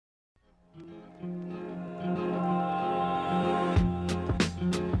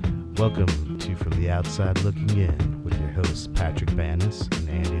Welcome to From the Outside Looking In with your hosts Patrick Banis and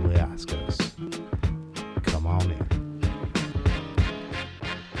Andy Liascos. Come on in.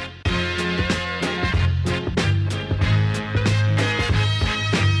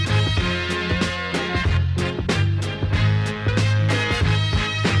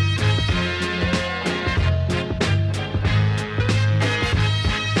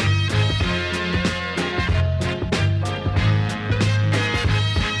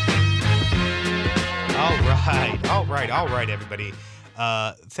 All right, everybody.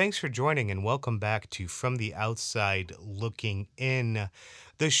 Thanks for joining and welcome back to From the Outside Looking In,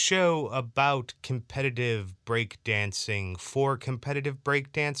 the show about competitive breakdancing for competitive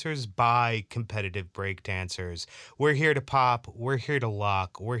breakdancers by competitive breakdancers. We're here to pop, we're here to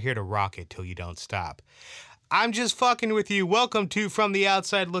lock, we're here to rock it till you don't stop. I'm just fucking with you. Welcome to From the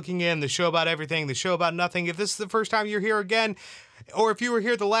Outside Looking In, the show about everything, the show about nothing. If this is the first time you're here again, or if you were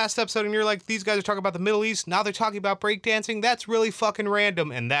here the last episode and you're like, these guys are talking about the Middle East, now they're talking about breakdancing, that's really fucking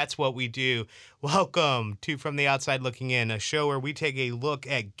random, and that's what we do. Welcome to From the Outside Looking In, a show where we take a look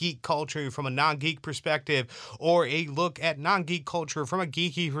at geek culture from a non-geek perspective, or a look at non-geek culture from a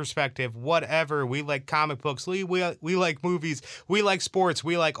geeky perspective, whatever. We like comic books, we like movies, we like sports,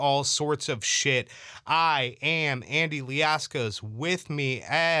 we like all sorts of shit. I am Andy Liascos. With me,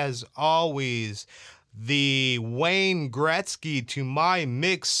 as always, the Wayne Gretzky to my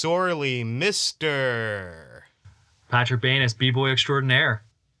Mick Sorley, Mr. Patrick Banis, B-boy extraordinaire.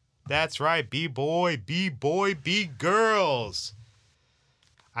 That's right, B-boy, B-girls.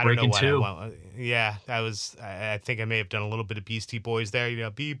 I don't know what I want. Yeah, I think I may have done a little bit of Beastie Boys there. You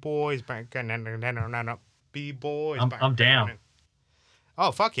know, B-boys, B-boys. I'm down.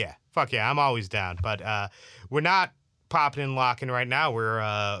 Oh, fuck yeah. I'm always down. But we're not popping and locking right now.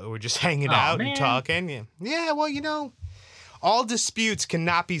 We're just hanging out and talking. Yeah, well, you know, all disputes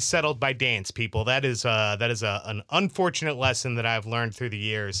cannot be settled by dance, people. That is an unfortunate lesson that I've learned through the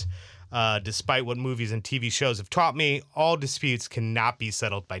years. Despite what movies and TV shows have taught me, all disputes cannot be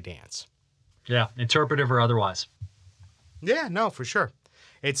settled by dance. Yeah, interpretive or otherwise. Yeah, no, for sure.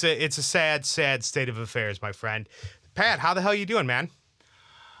 It's a sad state of affairs, my friend. Pat, how the hell you doing, man?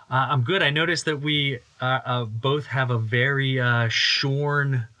 I'm good. I noticed that we both have a very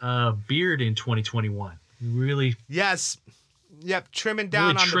shorn beard in 2021. Really? Yes. Yep. Trimming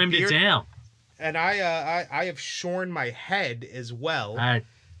down really on trimmed the beard. It down. And I have shorn my head as well. I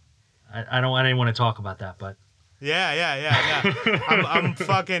didn't want to talk about that, but yeah. I'm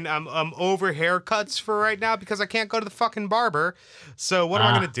over haircuts for right now because I can't go to the fucking barber. So what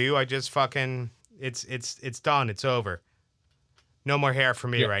am I gonna do? I just fucking it's done. It's over. No more hair for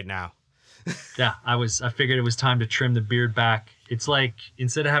me right now. Yeah, I figured it was time to trim the beard back. It's like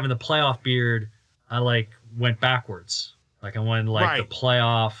instead of having the playoff beard, I went backwards. I went the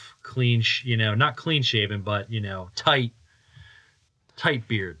playoff clean, not clean shaven, but tight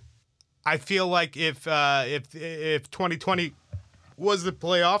beard. I feel like if 2020 was the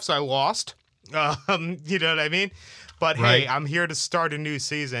playoffs, I lost. You know what I mean? But hey, I'm here to start a new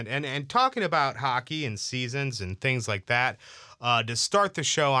season and talking about hockey and seasons and things like that. To start the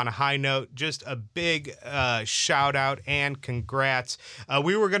show on a high note, just a big shout out and congrats.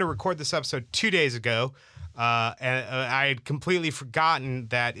 We were going to record this episode 2 days ago, and I had completely forgotten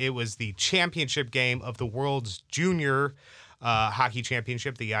that it was the championship game of the World's Junior Hockey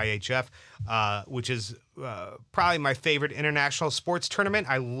Championship, the IHF, which is probably my favorite international sports tournament.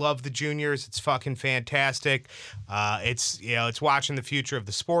 I love the juniors. It's fucking fantastic. It's watching the future of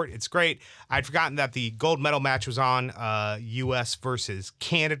the sport. It's great. I'd forgotten that the gold medal match was on U.S. versus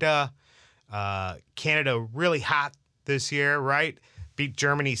Canada. Canada really hot this year, right? Beat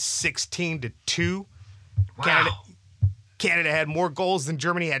Germany 16-2. Wow. Canada had more goals than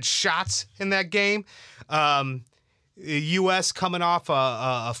Germany had shots in that game. The U.S. coming off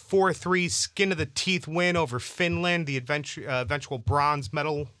a 4-3 skin-of-the-teeth win over Finland, the eventual bronze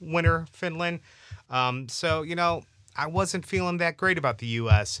medal winner, Finland. So, I wasn't feeling that great about the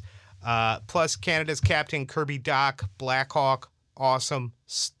U.S. Plus, Canada's captain, Kirby Dach, Blackhawk, awesome,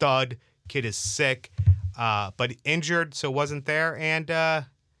 stud. Kid is sick, but injured, so wasn't there. And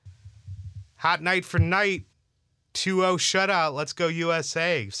hot night for night. 2-0 shutout. Let's go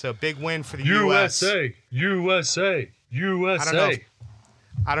USA. So big win for the US. USA.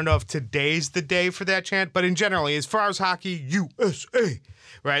 I don't know if today's the day for that chant, but in general, as far as hockey, USA.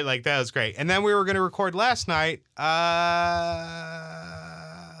 Right? That was great. And then we were going to record last night.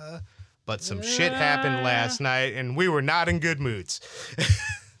 But some shit happened last night, and we were not in good moods.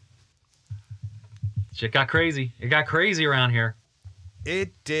 Shit got crazy. It got crazy around here.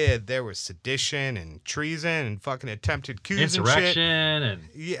 It did. There was sedition and treason and fucking attempted coups insurrection and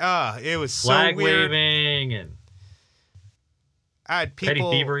shit. Yeah, it was flag so weird. waving and I had people, petty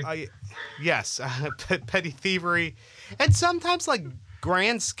thievery. Yes, petty thievery, and sometimes like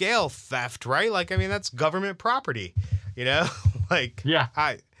grand scale theft, right? Like, I mean, that's government property, you know? Like, yeah,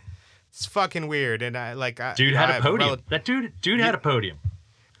 it's fucking weird. And dude had a podium. That dude had a podium.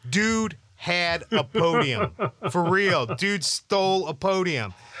 Dude had a podium for real. Dude stole a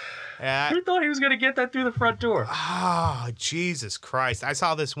podium. Who thought he was gonna get that through the front door? Oh, Jesus Christ! I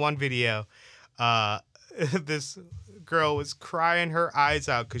saw this one video. This girl was crying her eyes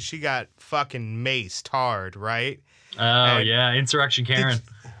out because she got fucking maced hard, right? Oh, and yeah, Insurrection Karen.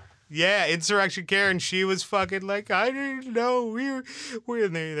 Yeah, Insurrection Karen. She was fucking like, I didn't know we're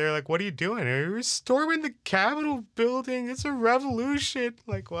in there. They're like, what are you doing? We were storming the Capitol building. It's a revolution.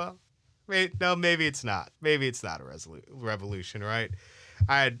 Like, well, wait, no, maybe it's not. Maybe it's not a revolution, right?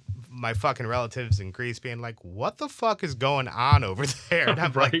 I had my fucking relatives in Greece being like, what the fuck is going on over there? And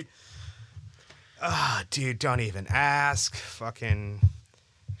I'm right? like, dude, don't even ask. Fucking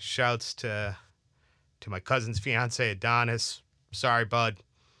shouts to my cousin's fiance, Adonis. Sorry, bud.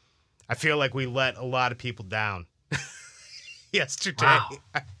 I feel like we let a lot of people down yesterday. Wow.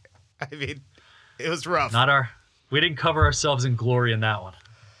 I mean, it was rough. We didn't cover ourselves in glory in that one.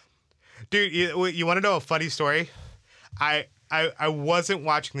 Dude, you want to know a funny story? I wasn't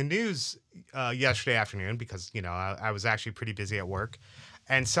watching the news yesterday afternoon because, you know, I was actually pretty busy at work.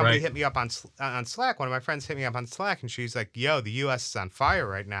 And somebody hit me up on Slack. One of my friends hit me up on Slack, and she's like, yo, the U.S. is on fire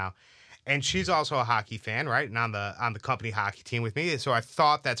right now. And she's also a hockey fan, right? And on the company hockey team with me. So I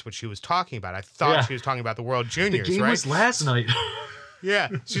thought that's what she was talking about. I thought she was talking about the World Juniors, the game right? was last night. Yeah.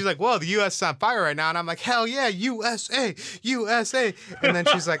 She's like, well, the U.S. is on fire right now. And I'm like, hell yeah, USA, USA. And then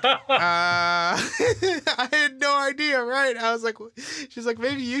she's like, I had no idea, right? I was like, she's like,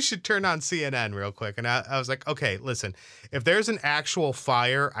 maybe you should turn on CNN real quick. And I was like, okay, listen, if there's an actual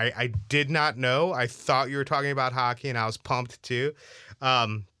fire, I did not know. I thought you were talking about hockey, and I was pumped too.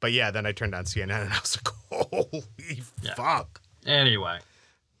 But yeah, then I turned on CNN, and I was like, holy fuck. Anyway.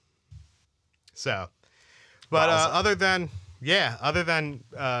 So, but other than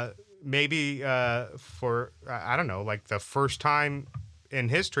maybe for, I don't know, like the first time in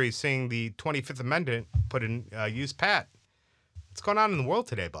history seeing the 25th Amendment put in use, Pat, what's going on in the world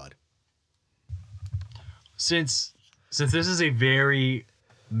today, bud? Since this is a very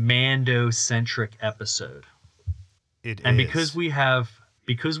Mando-centric episode, because we have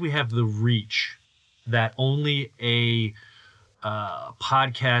the reach that only a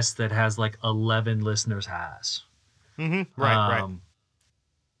podcast that has like 11 listeners has. Mm-hmm. Right.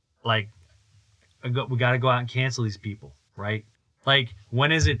 Like, we got to go out and cancel these people, right? Like,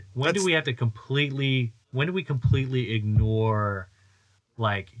 when do we completely ignore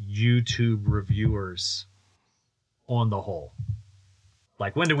like YouTube reviewers on the whole?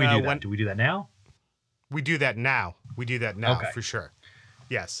 Like, when do we do that? Do we do that now? We do that now. Okay. For sure.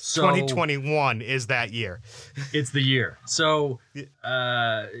 Yes. So, 2021 is that year. It's the year. So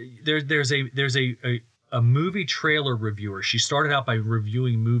there's a movie trailer reviewer. She started out by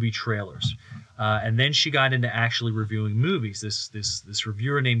reviewing movie trailers, and then she got into actually reviewing movies. This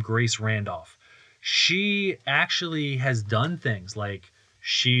reviewer named Grace Randolph. She actually has done things like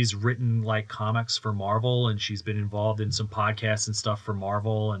she's written like comics for Marvel, and she's been involved in some podcasts and stuff for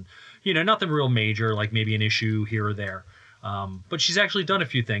Marvel, and you know, nothing real major, like maybe an issue here or there. But she's actually done a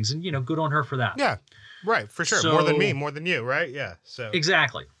few things, and you know, good on her for that. Yeah, right, for sure. So, more than me, more than you, right? Yeah. So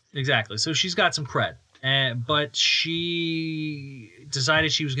exactly. So she's got some cred. But she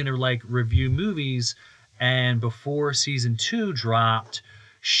decided she was going to like review movies, and before season 2 dropped,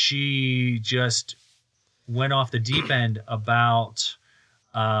 she just went off the deep end about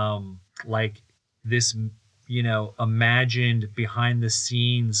like this, you know, imagined behind the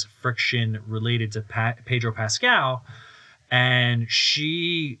scenes friction related to Pedro Pascal, and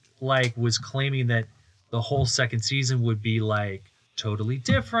she like was claiming that the whole second season would be like totally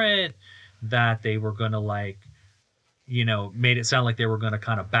different, that they were going to like, you know, made it sound like they were going to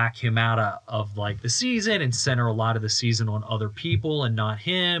kind of back him out of like the season and center a lot of the season on other people and not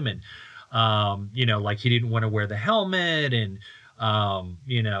him. And, you know, like he didn't want to wear the helmet, and,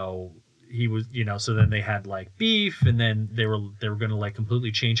 you know, he was, you know, so then they had like beef, and then they were going to like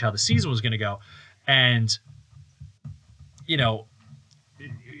completely change how the season was going to go. And, you know,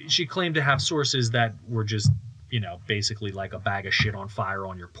 she claimed to have sources that were just, you know, basically like a bag of shit on fire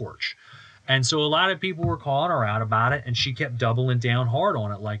on your porch. And so a lot of people were calling her out about it, and she kept doubling down hard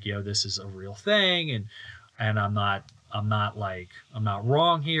on it, like, yo, this is a real thing, and I'm not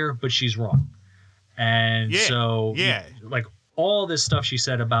wrong here, but she's wrong. And like all this stuff she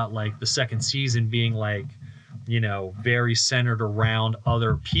said about like the second season being like, you know, very centered around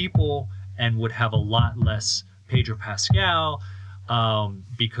other people and would have a lot less Pedro Pascal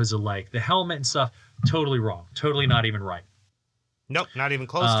because of like the helmet and stuff. Totally wrong. Totally not even right. Nope, not even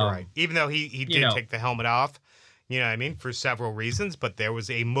close to right. Even though he did take the helmet off, you know what I mean, for several reasons, but there was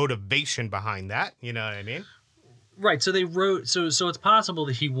a motivation behind that, you know what I mean? Right, so they wrote, so it's possible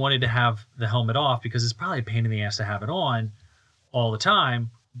that he wanted to have the helmet off because it's probably a pain in the ass to have it on all the time,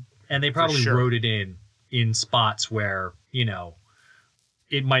 and they probably wrote it in spots where, you know,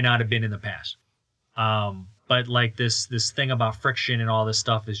 it might not have been in the past. But like this thing about friction and all this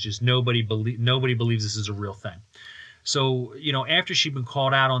stuff is just nobody believes this is a real thing. So, you know, after she'd been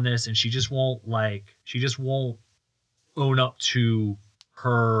called out on this and she just won't own up to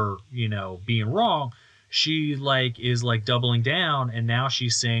her, you know, being wrong, she like is like doubling down, and now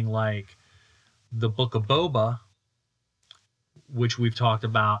she's saying like the Book of Boba, which we've talked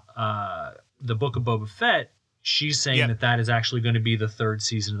about, the Book of Boba Fett, she's saying that is actually going to be the third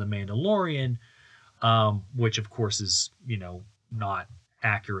season of The Mandalorian, which of course is, you know, not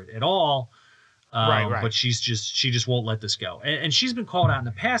accurate at all. Right. But she just won't let this go. And she's been called out in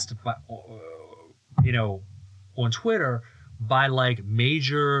the past, you know, on Twitter by like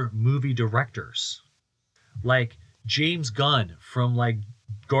major movie directors. Like James Gunn from like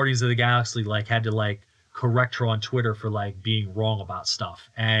Guardians of the Galaxy like had to like correct her on Twitter for like being wrong about stuff.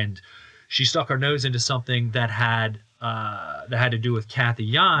 And she stuck her nose into something that had to do with Kathy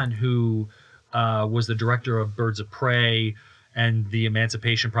Yan, who was the director of Birds of Prey and the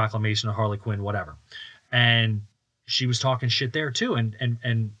Emancipation Proclamation of Harley Quinn, whatever. And she was talking shit there too.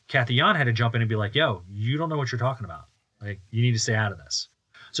 And Kathy Yan had to jump in and be like, yo, you don't know what you're talking about. Like, you need to stay out of this.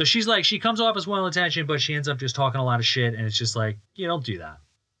 So she's like, she comes off as well-intentioned, but she ends up just talking a lot of shit. And it's just like, you don't do that.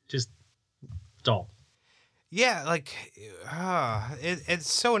 Just don't. Yeah, like, it's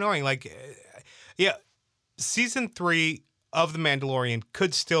so annoying. Like, season 3 of The Mandalorian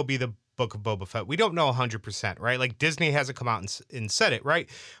could still be the Book of Boba Fett. We don't know 100%, right? Like, Disney hasn't come out and said it, right?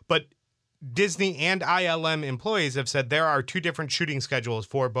 But Disney and ILM employees have said there are 2 different shooting schedules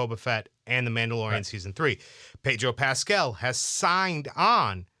for Boba Fett and The Mandalorian season 3. Pedro Pascal has signed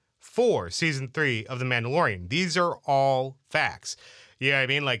on for season 3 of The Mandalorian. These are all facts. You know what I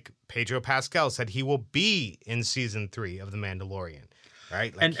mean? Like, Pedro Pascal said he will be in season 3 of The Mandalorian,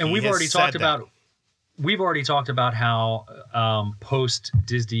 right? Like, and we've already talked about how post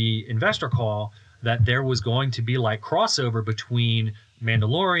Disney investor call that there was going to be like crossover between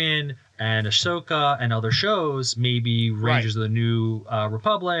Mandalorian and Ahsoka and other shows, maybe Rangers of the New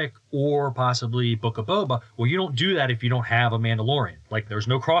Republic or possibly Book of Boba. Well, you don't do that if you don't have a Mandalorian. Like, there's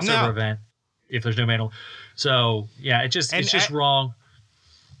no crossover event if there's no Mandalorian. So yeah, it's just wrong.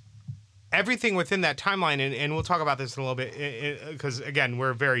 Everything within that timeline, and we'll talk about this in a little bit, because again, we're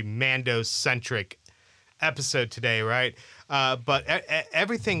a very Mando-centric episode today, right? But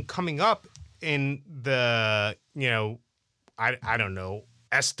everything coming up in the, you know, I don't know,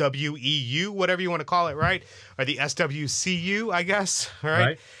 SWEU, whatever you want to call it, right? Or the SWCU, I guess,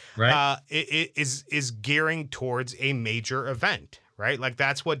 right? It is gearing towards a major event, right? Like,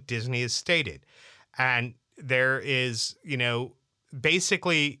 that's what Disney has stated. And there is, you know,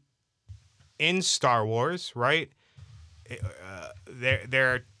 basically in Star Wars, right?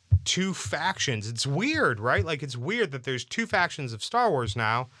 There are 2 factions. It's weird, right? Like, it's weird that there's 2 factions of Star Wars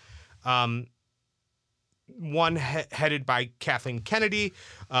now. One headed by Kathleen Kennedy,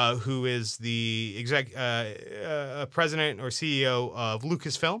 who is the president or CEO of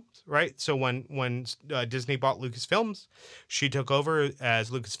Lucasfilms, right? So when Disney bought Lucasfilms, she took over as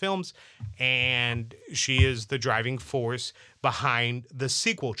Lucasfilms, and she is the driving force behind the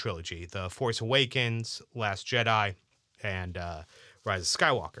sequel trilogy, The Force Awakens, Last Jedi, and Rise of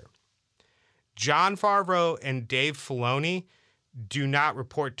Skywalker. Jon Favreau and Dave Filoni do not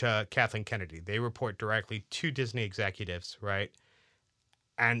report to Kathleen Kennedy. They report directly to Disney executives, right?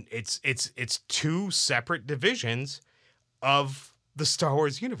 And it's 2 separate divisions of the Star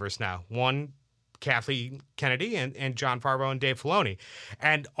Wars universe now. One, Kathleen Kennedy and Jon Favreau and Dave Filoni.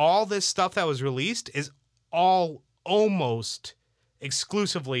 And all this stuff that was released is all almost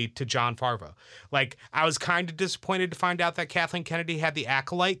exclusively to Jon Favreau. Like, I was kind of disappointed to find out that Kathleen Kennedy had the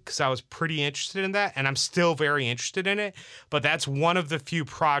Acolyte, because I was pretty interested in that, and I'm still very interested in it. But that's one of the few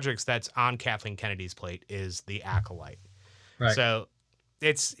projects that's on Kathleen Kennedy's plate is the Acolyte. Right. So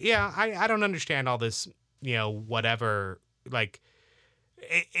it's, I don't understand all this, you know, whatever. Like,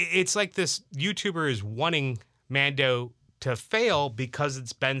 it's like this YouTuber is wanting Mando to fail because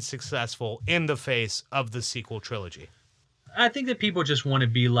it's been successful in the face of the sequel trilogy. I think that people just want to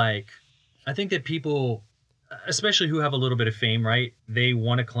be like, I think that people especially who have a little bit of fame, right? They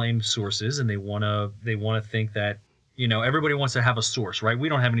want to claim sources, and they want to think that, everybody wants to have a source, right? We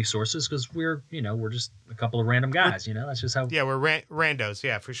don't have any sources because we're just a couple of random guys, that's just how. Yeah, we're randos.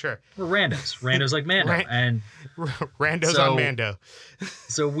 Yeah, for sure. We're randos like Mando. And randos on Mando.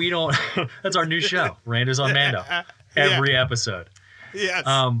 So we don't, that's our new show, Randos on Mando, every episode. Yes.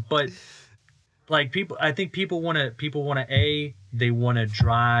 But like I think people want to, they want to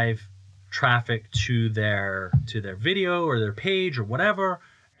drive traffic to their video or their page or whatever.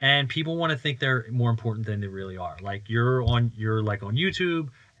 And people want to think they're more important than they really are. Like you're on YouTube,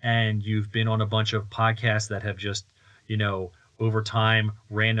 and you've been on a bunch of podcasts that have just, over time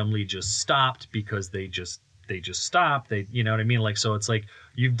randomly just stopped because they just stopped. They, you know what I mean? Like, so it's like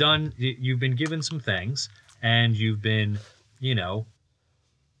you've been given some things, and you've been,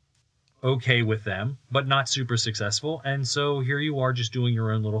 okay with them, but not super successful. And so here you are just doing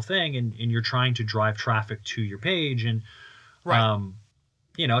your own little thing, and you're trying to drive traffic to your page. And, right.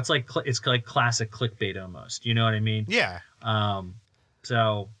 It's like classic clickbait almost. You know what I mean? Yeah.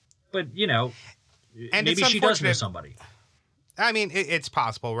 So, but and maybe she does know somebody. I mean, it's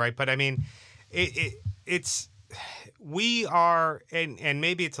possible, right? But I mean, it's we are, and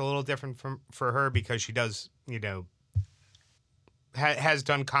maybe it's a little different for her because she does, has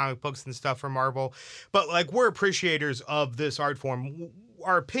done comic books and stuff for Marvel, but like we're appreciators of this art form.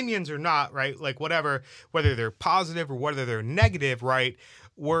 Our opinions are not, right? Like whether they're positive or whether they're negative, right?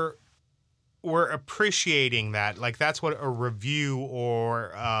 We're appreciating that. Like that's what a review or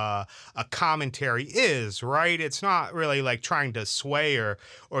a commentary is, right? It's not really like trying to sway or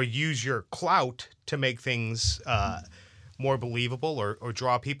use your clout to make things more believable or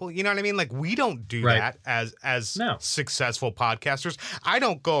draw people. You know what I mean? Like we don't do that as successful podcasters. I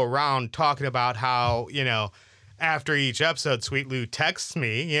don't go around talking about how, after each episode, Sweet Lou texts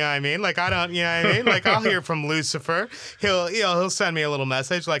me, you know what I mean? Like, I don't, you know what I mean? Like, I'll hear from Lucifer. He'll send me a little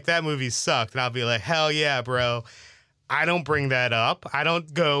message like, that movie sucked. And I'll be like, hell yeah, bro. I don't bring that up. I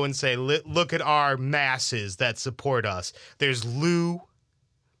don't go and say, look at our masses that support us. There's Lou.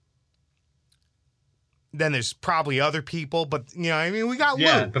 Then there's probably other people, but, you know what I mean? We got Lou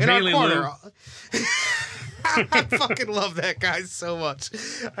in our corner. I fucking love that guy so much.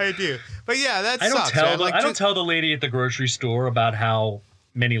 I do. But yeah, that sucks. I don't tell the lady at the grocery store about how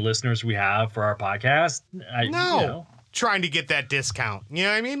many listeners we have for our podcast. Trying to get that discount. You know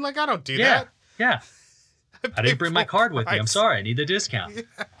what I mean? Like, I don't do that. Yeah. I didn't bring my card with me. I'm sorry. I need the discount.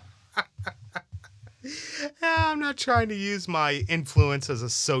 I'm not trying to use my influence as a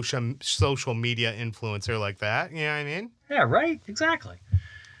social media influencer like that. You know what I mean? Yeah, right. Exactly.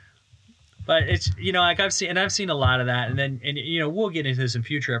 But it's, like I've seen a lot of that. And we'll get into this in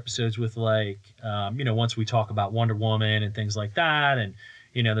future episodes with like, once we talk about Wonder Woman and things like that. And,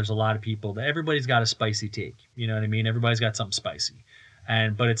 there's a lot of people that everybody's got a spicy take. You know what I mean? Everybody's got something spicy.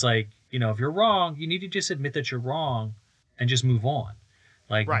 But it's like, if you're wrong, you need to just admit that you're wrong and just move on.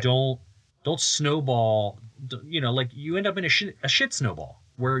 Like, don't snowball, like you end up in a shit snowball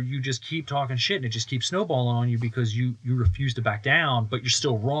where you just keep talking shit and it just keeps snowballing on you because you refuse to back down, but you're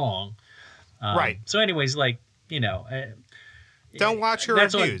still wrong. Right. So anyways, like, don't watch your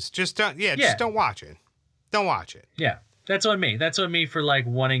reviews. Just don't watch it. Don't watch it. Yeah. That's on me. That's on me for like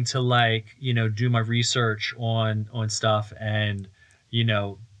wanting to like, do my research on stuff and,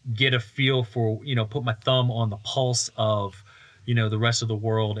 get a feel for, put my thumb on the pulse of, the rest of the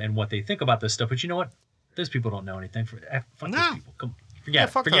world and what they think about this stuff. But you know what? Those people don't know anything. Fuck those people. Come,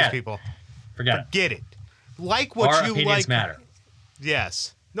 forget those people. Forget it. Like what Our you opinions like. matter.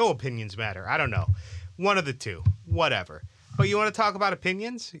 Yes. No opinions matter. I don't know. One of the two. Whatever. But you want to talk about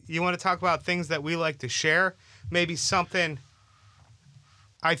opinions? You want to talk about things that we like to share? Maybe something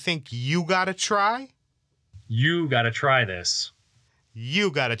I think you got to try? You got to try this.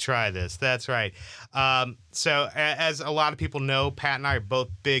 You got to try this. That's right. So as a lot of people know, Pat and I are both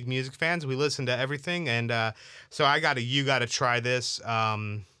big music fans. We listen to everything. And so you got to try this. Pat,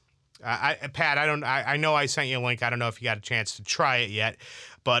 I know I sent you a link. I don't know if you got a chance to try it yet,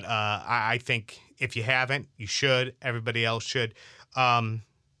 but I think if you haven't, you should. Everybody else should. I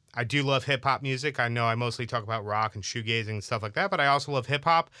do love hip hop music. I know I mostly talk about rock and shoegazing and stuff like that, but I also love hip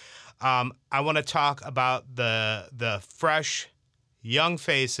hop. I want to talk about the fresh, young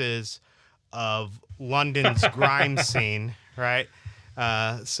faces of London's grime scene, right?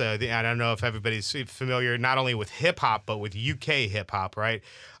 I don't know if everybody's familiar not only with hip hop but with UK hip hop, right?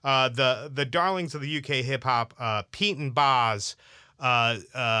 The darlings of the UK hip hop, Pete and Boz,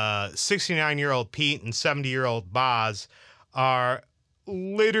 69-year-old Pete and 70-year-old Boz, are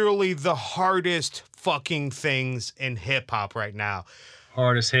literally the hardest fucking things in hip hop right now.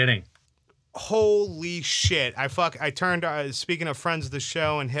 Hardest hitting. holy shit. I turned, speaking of friends of the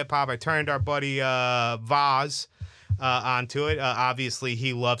show and hip hop, I turned our buddy Vaz onto it. Obviously,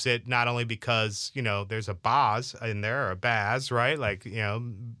 he loves it not only because, you know, there's a Baz in there, or a Baz, right? Like, you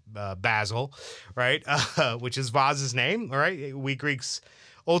know, Basil, right? Which is Vaz's name, all right? We Greeks,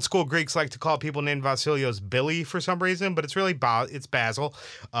 old school Greeks, like to call people named Vasilios Billy for some reason, but it's really it's Basil.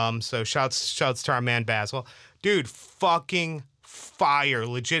 So shouts to our man Basil. Dude, fucking fire,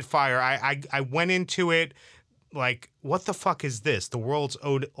 legit fire. I went into it like, what the fuck is this? The world's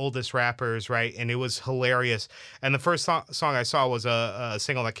oldest rappers, right? And it was hilarious. And the first song I saw was a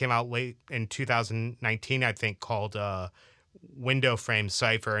single that came out late in 2019, I think, called Window Frame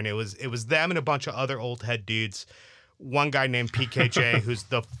Cypher. And it was them and a bunch of other old head dudes. One guy named PKJ, who's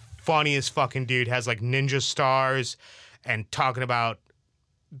the funniest fucking dude, has like ninja stars, and talking about,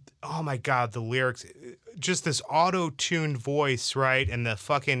 oh my God, the lyrics, just this auto-tuned voice, right? And the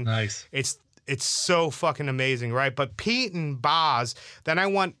fucking, nice. It's so fucking amazing, right? But Pete and Baz, then I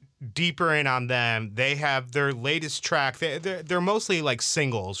went deeper in on them. They have their latest track. They're mostly like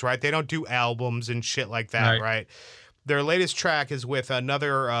singles, right? They don't do albums and shit like that, right? Their latest track is with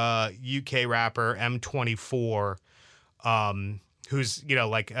another UK rapper, M24, who's, you know,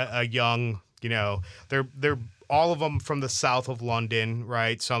 like a young, you know, they're all of them from the south of London,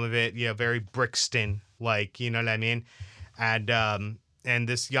 right? Some of it, you know, very Brixton, like, you know what I mean? And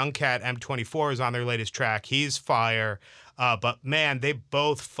this young cat, M24, is on their latest track. He's fire. But man, they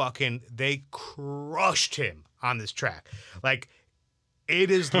both they crushed him on this track. Like,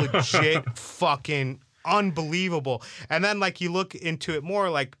 it is legit fucking unbelievable. And then, like, you look into it more,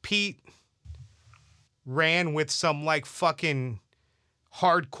 like, Pete ran with some, like, fucking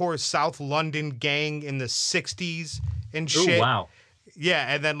hardcore South London gang in the 60s and shit. Oh, wow. Yeah,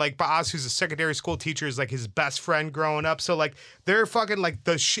 and then, like, Baz, who's a secondary school teacher, is, like, his best friend growing up. So, like, they're fucking, like,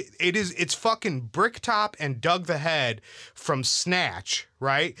 the shit. It's fucking Bricktop and Doug the Head from Snatch,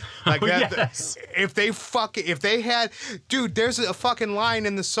 right? Like, yes. If they had... Dude, there's a fucking line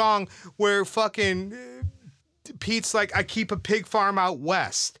in the song where fucking Pete's like, I keep a pig farm out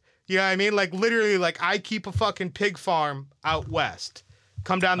west. You know what I mean? Like, literally, like, I keep a fucking pig farm out west.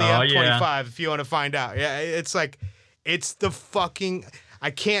 Come down the M25 if you want to find out. Yeah, it's like... It's the fucking, I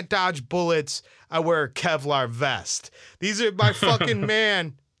can't dodge bullets. I wear a Kevlar vest. These are my fucking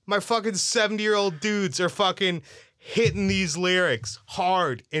my fucking 70-year-old dudes are fucking hitting these lyrics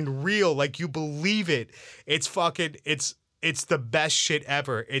hard and real. Like, you believe it. It's fucking, it's the best shit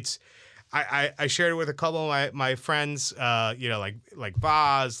ever. I shared it with a couple of my friends, you know, like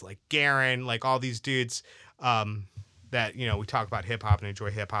Vaz, like Garen, like all these dudes, that, you know, we talk about hip hop and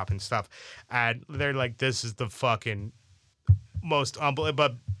enjoy hip hop and stuff. And they're like, this is the fucking most unbelievable.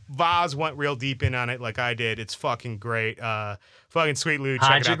 But Vaz went real deep in on it like I did. It's fucking great. Fucking Sweet Lou,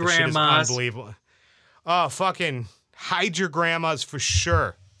 check it out. The shit is unbelievable. Oh, fucking hide your grandmas for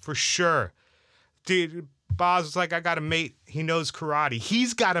sure. For sure. Dude, Vaz was like, I got a mate. He knows karate.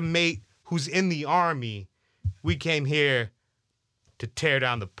 He's got a mate who's in the army. We came here to tear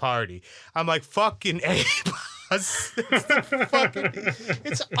down the party. I'm like, fucking A. It's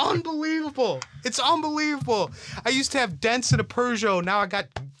unbelievable. It's unbelievable. I used to have dents in a Peugeot. Now I got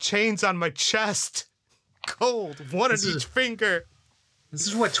chains on my chest. Cold. One on each finger. This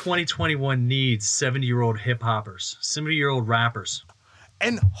is what 2021 needs. 70-year-old hip hoppers, 70-year-old rappers.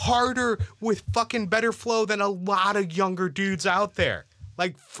 And harder with fucking better flow than a lot of younger dudes out there.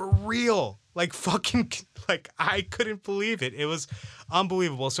 Like, for real. Like, fucking, like, I couldn't believe it. It was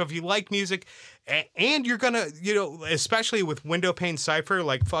unbelievable. So if you like music, and you're gonna, you know, especially with Windowpane Cypher,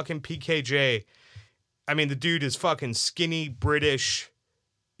 like fucking PKJ, I mean, the dude is fucking skinny, British,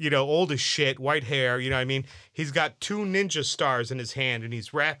 you know, old as shit, white hair, you know what I mean? He's got 2 ninja stars in his hand, and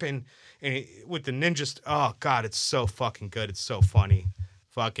he's rapping with the ninja. Oh, God, it's so fucking good. It's so funny.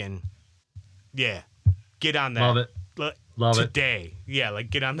 Fucking, yeah. Get on that. Love it. Love today. Yeah, like,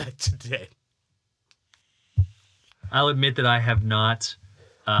 get on that today. I'll admit that I have not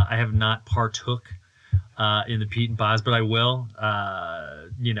partook in the Pete and Baz, but I will,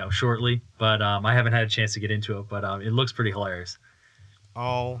 you know, shortly. But I haven't had a chance to get into it, but it looks pretty hilarious.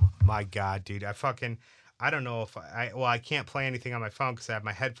 Oh my God, dude! I don't know if I can't play anything on my phone because I have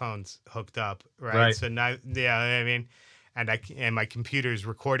my headphones hooked up, right? So now, yeah, I mean, and my computer's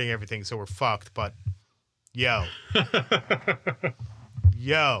recording everything, so we're fucked. But yo,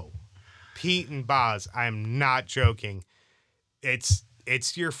 Pete and Baz, I am not joking. It's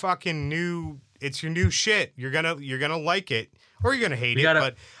your fucking new. It's your new shit. You're gonna like it, or you're gonna hate it.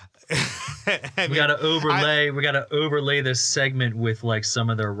 But we gotta overlay this segment with like some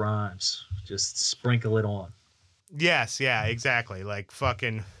of their rhymes. Just sprinkle it on. Yes, yeah, exactly. Like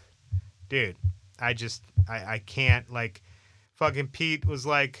fucking, dude, I can't, like, fucking Pete was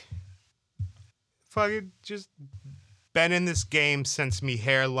like, fucking just been in this game since me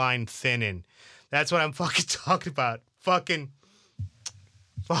hairline thinning. That's what I'm fucking talking about. Fucking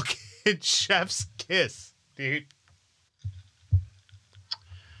chef's kiss, dude.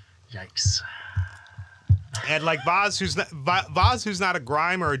 Yikes. And like Vaz, who's not a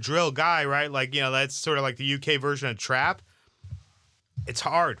grime or a drill guy, right? Like, you know, that's sort of like the UK version of trap. It's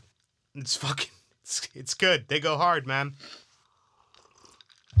hard. It's fucking, it's good. They go hard, man.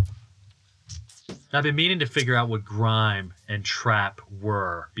 I've been meaning to figure out what grime and trap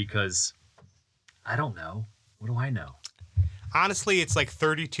were because I don't know. What do I know? Honestly, it's like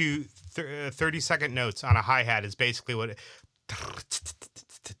 30-second notes on a hi-hat is basically what it...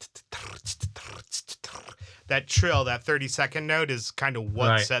 That trill, that 30-second note is kind of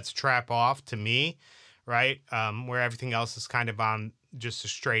what sets trap off to me, right? Where everything else is kind of on just a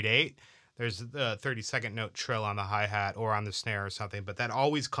straight 8. There's a 30-second note trill on the hi-hat or on the snare or something, but that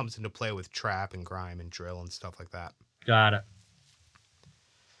always comes into play with trap and grime and drill and stuff like that. Got it.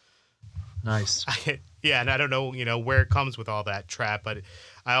 Nice. Yeah, and I don't know, you know, where it comes with all that trap, but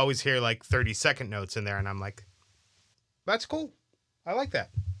I always hear like 30-second notes in there, and I'm like, that's cool. I like that.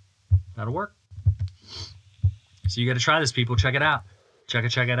 That'll work. So you got to try this, people. Check it out. Check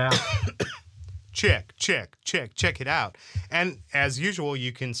it out. Check it out. And as usual,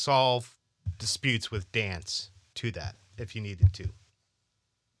 you can solve disputes with dance to that if you needed to.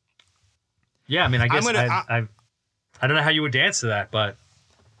 Yeah, I mean, I guess I don't know how you would dance to that, but.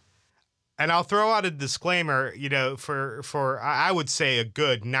 And I'll throw out a disclaimer, you know, for I would say a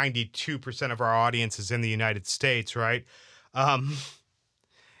good 92% of our audience is in the United States, right?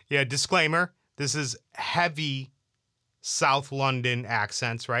 Yeah, disclaimer. This is heavy South London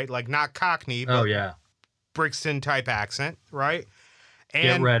accents, right? Like not Cockney, but Brixton type accent, right?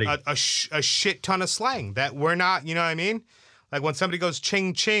 And get ready. A shit ton of slang that we're not, you know what I mean? Like when somebody goes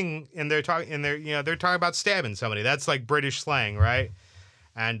ching ching and they're talking about stabbing somebody. That's like British slang, right?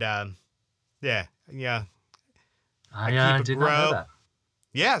 And yeah. I did not know that.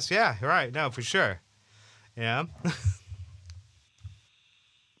 Yes, yeah, right. No, for sure. Yeah.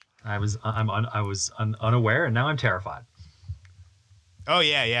 I was unaware, and now I'm terrified. Oh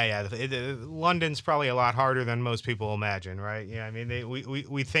yeah. London's probably a lot harder than most people imagine, right? Yeah, I mean,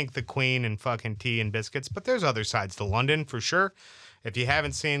 we think the Queen and fucking tea and biscuits, but there's other sides to London for sure. If you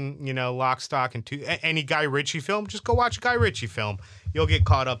haven't seen, you know, Lock, Stock, and Two, any Guy Ritchie film, just go watch a Guy Ritchie film. You'll get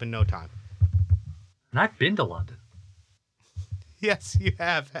caught up in no time. And I've been to London. Yes, you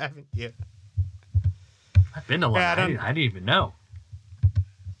have, haven't you? I've been to London. I didn't even know.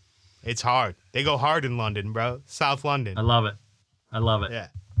 It's hard. They go hard in London, bro. South London. I love it. Yeah.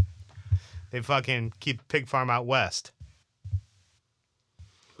 They fucking keep pig farm out west.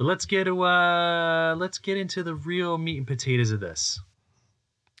 But let's get into the real meat and potatoes of this.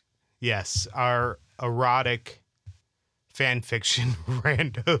 Yes, our erotic fan fiction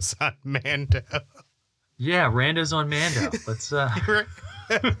randos on Mando. Yeah, randos on Mando. Let's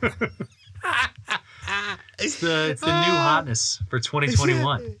It's the new hotness for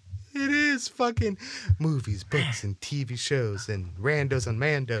 2021. It is fucking movies, books, and TV shows and randos on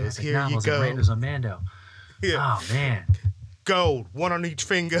Mandos. Graphic Here you go. randos on Mando. Yeah. Oh man, gold, one on each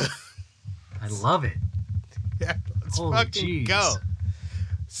finger. I love it. Yeah, let's Holy fucking geez. go.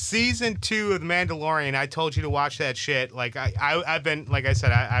 Season 2 of The Mandalorian. I told you to watch that shit. Like I've been, like I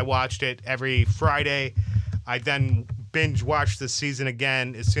said, I watched it every Friday. I then binge watched the season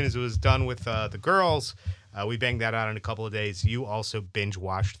again as soon as it was done with the girls. We banged that out in a couple of days. You also binge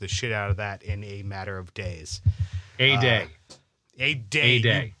watched the shit out of that in a matter of days. A day.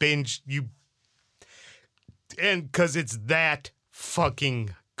 You binge and because it's that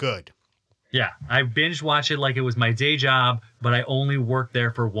fucking good. Yeah, I binge watch it like it was my day job, but I only worked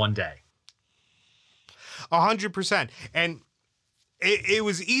there for one day. 100%. And it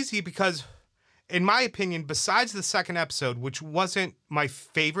was easy because, in my opinion, besides the second episode, which wasn't my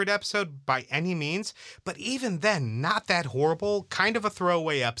favorite episode by any means, but even then, not that horrible, kind of a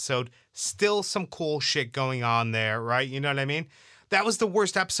throwaway episode, still some cool shit going on there, right? You know what I mean? That was the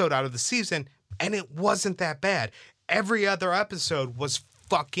worst episode out of the season, and it wasn't that bad. Every other episode was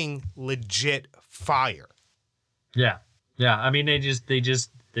fucking legit fire. Yeah. I mean, they just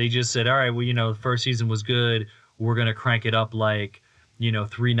said, all right, well, you know, the first season was good. We're gonna crank it up like, you know,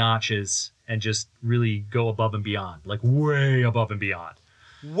 3 notches and just really go above and beyond, like way above and beyond.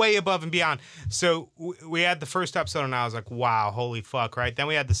 Way above and beyond. So we had the first episode, and I was like, wow, holy fuck, right? Then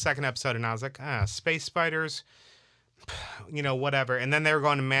we had the second episode, and I was like, space spiders. whatever. And then they were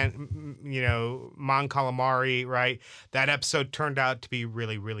going to Mon Calamari, right? That episode turned out to be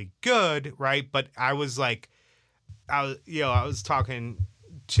really, really good, right? But I was like, I was talking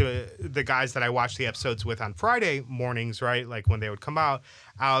to the guys that I watched the episodes with on Friday mornings, right? Like when they would come out,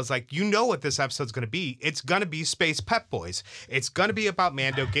 I was like, what this episode's going to be? It's going to be Space Pep Boys. It's going to be about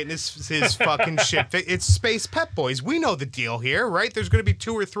Mando getting his fucking shit. It's Space Pep Boys. We know the deal here, right? There's going to be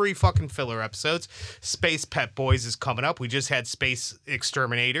 2 or 3 fucking filler episodes. Space Pep Boys is coming up. We just had Space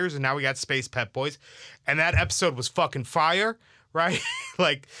Exterminators, and now we got Space Pep Boys. And that episode was fucking fire. Right?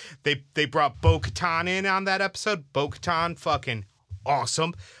 Like, they brought Bo-Katan in on that episode. Bo-Katan, fucking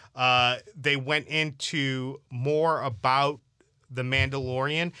awesome. They went into more about the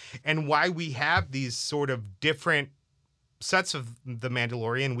Mandalorian and why we have these sort of different sets of the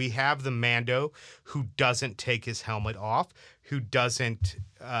Mandalorian. We have the Mando who doesn't take his helmet off, who doesn't,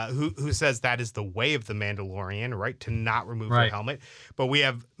 who says that is the way of the Mandalorian, right? To not remove their helmet. But we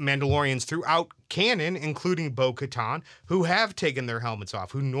have Mandalorians throughout canon, including Bo-Katan, who have taken their helmets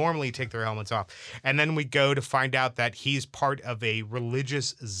off, who normally take their helmets off. And then we go to find out that he's part of a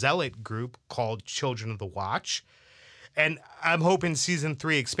religious zealot group called Children of the Watch. And I'm hoping season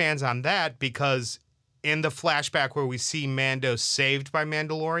 3 expands on that, because in the flashback where we see Mando saved by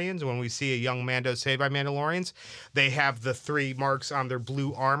Mandalorians, when we see a young Mando saved by Mandalorians, they have the 3 marks on their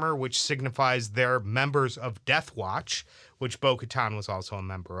blue armor, which signifies they're members of Death Watch, which Bo-Katan was also a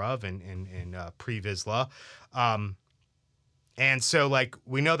member of in pre-Vizsla. And so, like,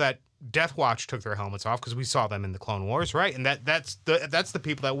 we know that Death Watch took their helmets off because we saw them in the Clone Wars, right? And that's the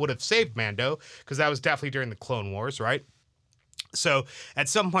people that would have saved Mando, because that was definitely during the Clone Wars, right? So at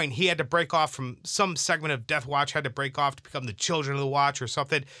some point he had to break off from some segment of Death Watch, had to break off to become the Children of the Watch or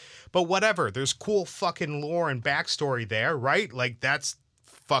something. But whatever, there's cool fucking lore and backstory there, right? Like, that's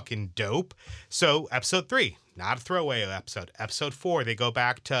fucking dope. So episode 3, not a throwaway episode. Episode 4, they go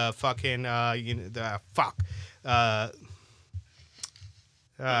back to fucking I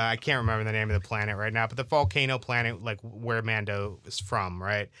can't remember the name of the planet right now, but the volcano planet, like where Mando is from,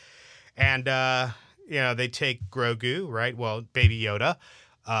 right? And they take Grogu, right? Well, Baby Yoda.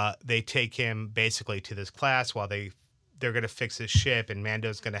 They take him basically to this class while they're going to fix his ship, and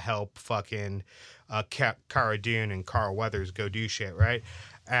Mando's going to help fucking Cara Dune and Carl Weathers go do shit, right?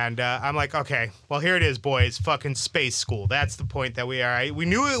 And I'm like, okay, well, here it is, boys. Fucking space school. That's the point that we are. We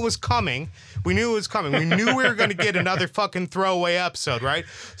knew it was coming. We knew we were going to get another fucking throwaway episode, right?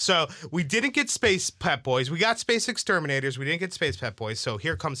 So we didn't get Space Pep Boys. We got Space Exterminators. We didn't get Space Pep Boys. So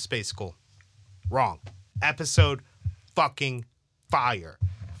here comes Space School. Wrong. Episode fucking fire.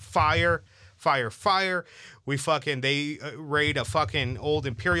 Fire. They raid a fucking old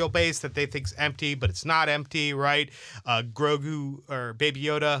Imperial base that they think's empty, but it's not empty, right? Grogu, or Baby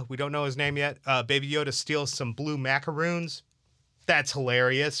Yoda, we don't know his name yet. Baby Yoda steals some blue macaroons. That's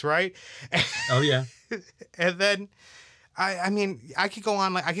hilarious, right? Oh yeah. And then I could go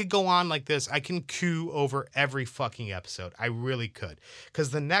on like this. I can coo over every fucking episode. I really could. Because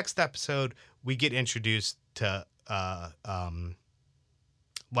the next episode we get introduced to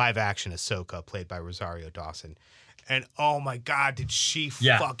live action Ahsoka, played by Rosario Dawson. And oh my God, did she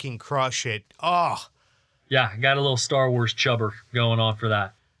fucking crush it. Oh. Yeah, got a little Star Wars chubber going on for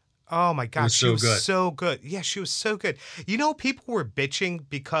that. Oh my God, she was so good. Yeah, she was so good. People were bitching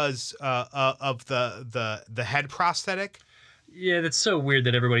because of the head prosthetic. Yeah, that's so weird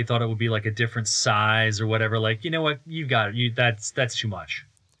that everybody thought it would be like a different size or whatever. Like, you know what? You got it. That's too much.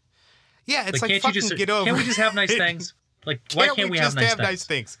 Yeah, it's like fucking get over. Can't we just have nice things? Like, why can't we have nice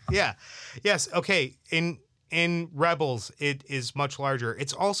things? Yeah. Yes. Okay. In Rebels, it is much larger.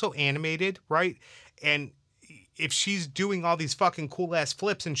 It's also animated, right? And if she's doing all these fucking cool ass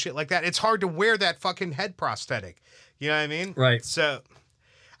flips and shit like that, it's hard to wear that fucking head prosthetic. You know what I mean? Right. So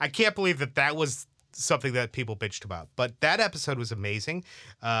I can't believe that was something that people bitched about. But that episode was amazing.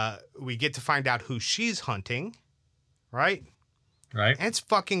 We get to find out who she's hunting, right? Right. And it's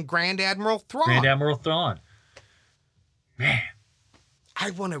fucking Grand Admiral Thrawn. Grand Admiral Thrawn. Man.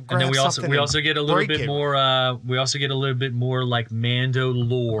 I want to grab and then we also get a little bit more we also get a little bit more like Mando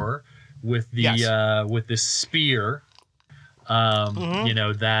lore with the with the spear.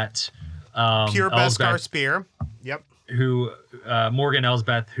 That pure Beskar spear. Yep. Who Morgan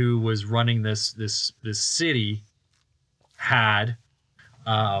Elsbeth, who was running this city, had.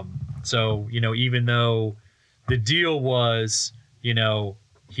 So even though the deal was, Mando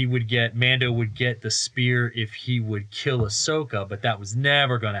would get the spear if he would kill Ahsoka, but that was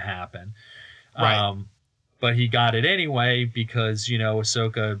never going to happen. Right. But he got it anyway because,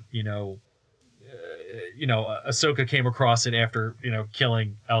 Ahsoka, Ahsoka came across it after,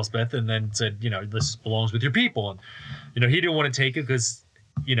 killing Elspeth, and then said, this belongs with your people. And, he didn't want to take it because,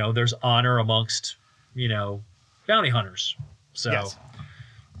 there's honor amongst, bounty hunters. So. Yes.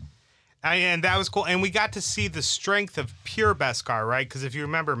 And that was cool. And we got to see the strength of pure Beskar, right? Because if you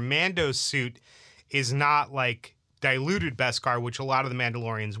remember, Mando's suit is not like diluted Beskar, which a lot of the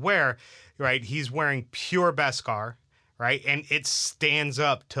Mandalorians wear, right? He's wearing pure Beskar. Right, and it stands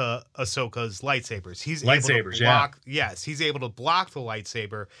up to Ahsoka's lightsabers. He's able to block. Yeah. Yes, he's able to block the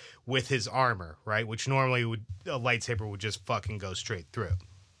lightsaber with his armor, right? Which normally a lightsaber would just fucking go straight through.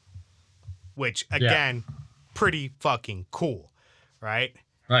 Which again, pretty fucking cool, right?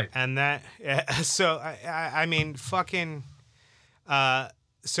 Right. And that, so I mean, fucking.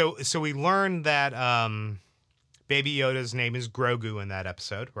 So we learned that Baby Yoda's name is Grogu in that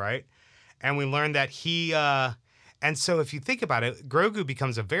episode, right? And we learned that he. And so if you think about it, Grogu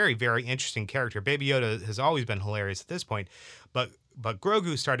becomes a very, very interesting character. Baby Yoda has always been hilarious at this point, but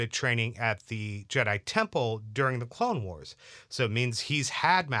Grogu started training at the Jedi Temple during the Clone Wars. So it means he's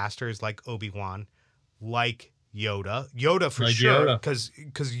had masters like Obi-Wan, like Yoda for sure, because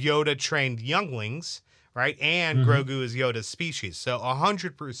Yoda trained younglings, right? And Grogu is Yoda's species. So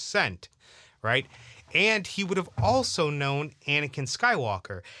 100%, right? And he would have also known Anakin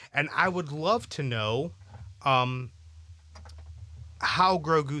Skywalker. And I would love to know how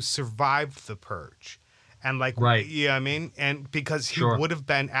Grogu survived the purge, and like, right. I mean, and because he would have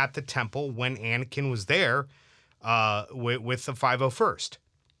been at the temple when Anakin was there, with the 501st.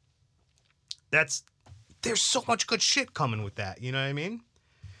 There's so much good shit coming with that. You know what I mean?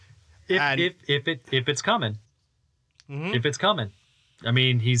 If it's coming, if it's coming, I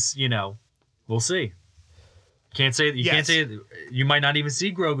mean, he's, we'll see. Can't say you might not even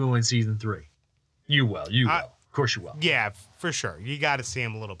see Grogu in season 3. You will. Of course you will. Yeah, for sure. You got to see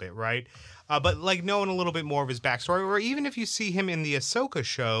him a little bit, right? But like knowing a little bit more of his backstory, or even if you see him in the Ahsoka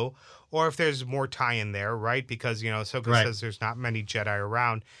show, or if there's more tie-in there, right? Because, Ahsoka says there's not many Jedi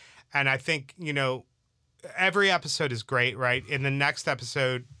around. And I think, every episode is great, right? In the next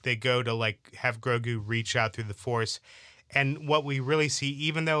episode, they go to like have Grogu reach out through the Force. And what we really see,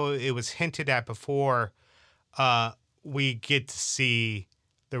 even though it was hinted at before, we get to see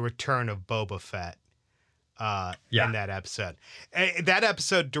the return of Boba Fett. In that episode. That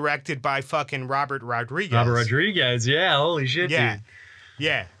episode directed by fucking Robert Rodriguez. Yeah, holy shit, yeah. dude.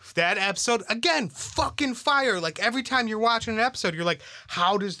 Yeah, that episode, again, fucking fire. Like, every time you're watching an episode, you're like,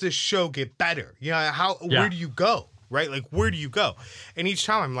 how does this show get better? Where do you go? Right? Like, where do you go? And each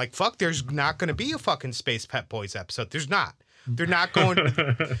time I'm like, fuck, there's not going to be a fucking Space Pet Boys episode. There's not. They're not going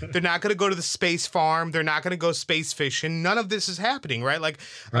to go to the space farm. They're not going to go space fishing. None of this is happening, right? Like,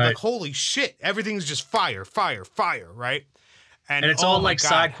 I'm like, holy shit, everything's just fire, right? And it's all like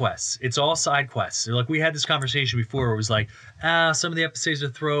side quests. It's all side quests. Like, we had this conversation before where it was like, some of the episodes are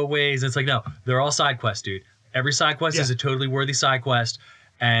throwaways. And it's like, no, they're all side quests, dude. Every side quest is a totally worthy side quest.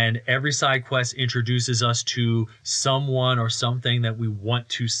 And every side quest introduces us to someone or something that we want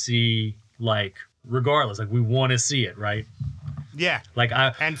to see, like, regardless. Like, we want to see it, right? Yeah. Like,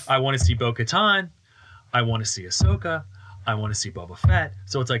 I want to see Bo-Katan. I want to see Ahsoka. I want to see Boba Fett.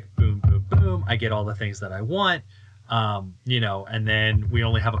 So it's like, boom, boom, boom. I get all the things that I want. And then we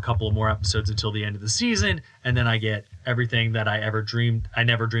only have a couple of more episodes until the end of the season. And then I get everything that I never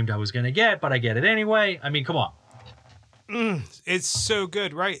dreamed I was going to get, but I get it anyway. I mean, come on. It's so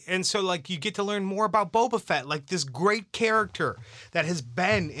good, right? And so, like, you get to learn more about Boba Fett, like this great character that has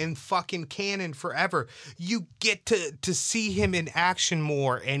been in fucking canon forever. You get to see him in action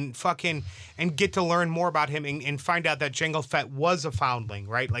more and get to learn more about him and find out that Jango Fett was a foundling,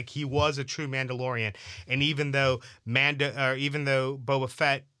 right? Like, he was a true Mandalorian. And even though Boba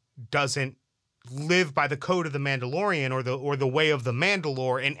Fett doesn't live by the code of the Mandalorian or the way of the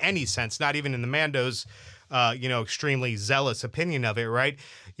Mandalore in any sense, not even in the Mando's extremely zealous opinion of it, right?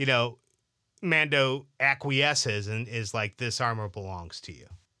 Mando acquiesces and is like, this armor belongs to you,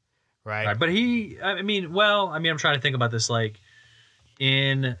 right? But I'm trying to think about this. Like,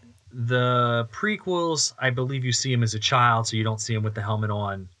 in the prequels, I believe you see him as a child, so you don't see him with the helmet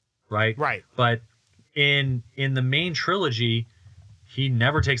on, right? Right. But in the main trilogy, he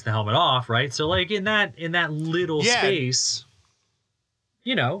never takes the helmet off, right? So, like, in that little space,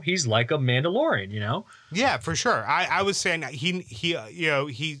 he's like a Mandalorian, Yeah, for sure. I was saying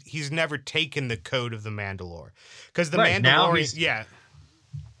he's never taken the code of the Mandalore, because the Mandalorian,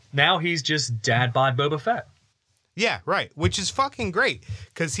 now he's just dad bod Boba Fett. Yeah, right. Which is fucking great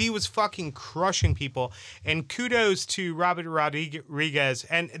because he was fucking crushing people. And kudos to Robert Rodriguez.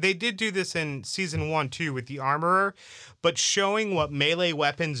 And they did do this in season 1 too with the Armorer, but showing what melee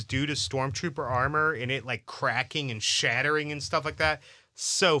weapons do to Stormtrooper armor and it like cracking and shattering and stuff like that.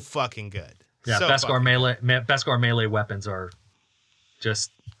 So fucking good. Yeah, so Beskar melee weapons are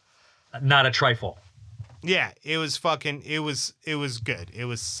just not a trifle. Yeah, it was good. It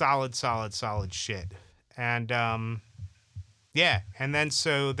was solid shit. And yeah, and then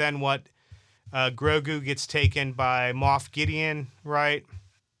what? Grogu gets taken by Moff Gideon, right?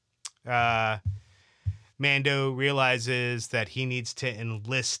 Mando realizes that he needs to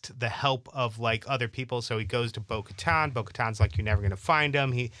enlist the help of like other people, so he goes to Bo-Katan. Bo-Katan's like, you're never gonna find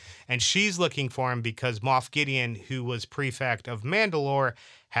him. And she's looking for him because Moff Gideon, who was prefect of Mandalore,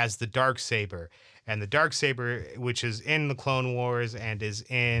 has the Darksaber. And the Darksaber, which is in the Clone Wars and is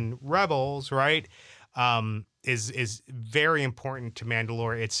in Rebels, right? Is very important to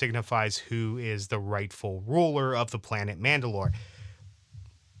Mandalore. It signifies who is the rightful ruler of the planet Mandalore.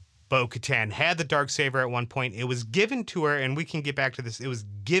 Bo-Katan had the Darksaber at one point. It was given to her, and we can get back to this. It was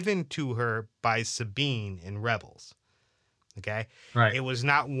given to her by Sabine in Rebels. Okay? Right. It was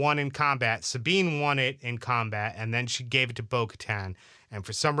not won in combat. Sabine won it in combat, and then she gave it to Bo-Katan. And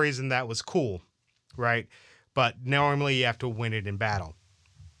for some reason, that was cool, right? But normally, you have to win it in battle.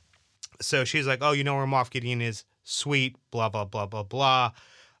 So she's like, oh, you know where Moff Gideon is? Sweet, blah, blah, blah, blah, blah.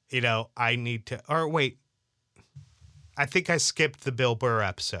 You know, I need to... Or wait. I think I skipped the Bill Burr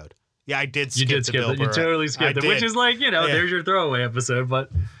episode. Yeah, I did skip the Bill Burr. You totally skipped it, which is like, there's your throwaway episode, but...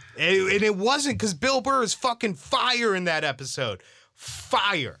 And it wasn't, because Bill Burr is fucking fire in that episode.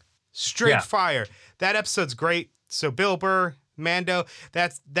 Fire. Straight fire. That episode's great. So Bill Burr, Mando,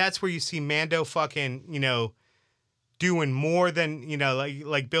 that's where you see Mando fucking, doing more than,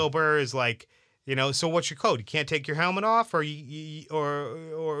 like Bill Burr is like, so what's your code? You can't take your helmet off, or you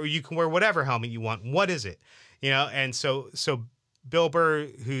can wear whatever helmet you want. What is it? And so Bill Burr,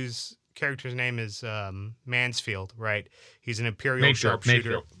 whose character's name is Mansfield, right? He's an Imperial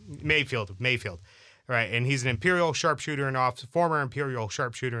sharpshooter. Mayfield, right? And he's an Imperial sharpshooter and former Imperial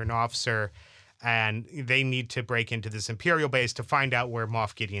sharpshooter and officer, and they need to break into this Imperial base to find out where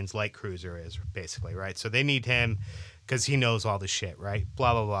Moff Gideon's light cruiser is, basically, right? So they need him because he knows all the shit, right?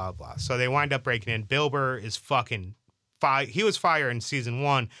 Blah, blah, blah, blah. So they wind up breaking in. Bill Burr is fucking fire. He was fire in season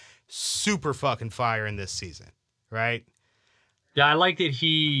 1, super fucking fire in this season, right? Yeah, I like that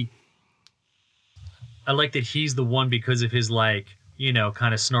he's the one, because of his kind of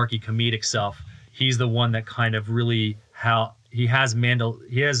snarky comedic self. He's the one that kind of really he has Mando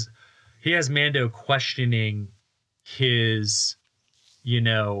questioning his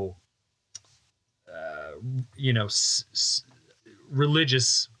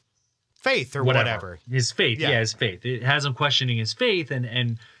religious faith or whatever. His faith. Yeah, his faith. It has him questioning his faith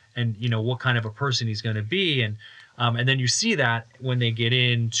and what kind of a person he's going to be, and then you see that when they get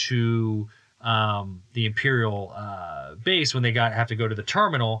into the Imperial base, when they have to go to the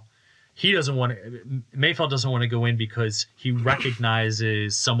terminal. Mayfeld doesn't want to go in because he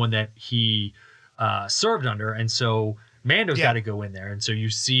recognizes someone that he served under, and so Mando's got to go in there, and so you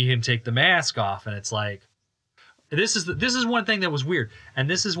see him take the mask off, and it's like, this is one thing that was weird, and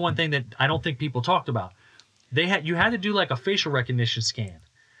this is one thing that I don't think people talked about. You had to do like a facial recognition scan.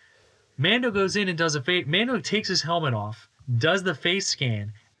 Mando goes in and does Mando takes his helmet off, does the face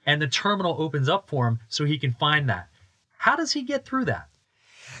scan, and the terminal opens up for him so he can find that. How does he get through that?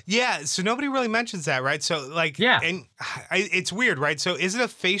 Yeah, so nobody really mentions that, right? So, and it's weird, right? So, is it a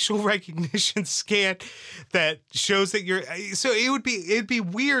facial recognition scan that shows that you're? So it'd be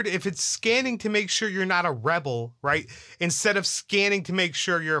weird if it's scanning to make sure you're not a rebel, right? Instead of scanning to make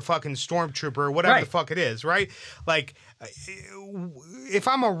sure you're a fucking stormtrooper or whatever the fuck it is, right? Like, if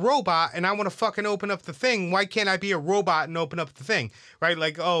I'm a robot and I want to fucking open up the thing, why can't I be a robot and open up the thing, right?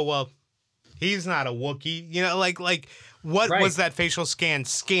 Like, oh well, he's not a Wookiee, like. What was that facial scan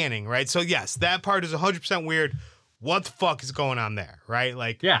scanning, right? So, yes, that part is 100% weird. What the fuck is going on there, right?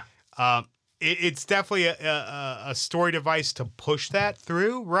 Like, it's definitely a story device to push that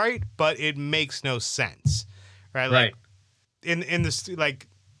through, right? But it makes no sense, right? Like, in this, like,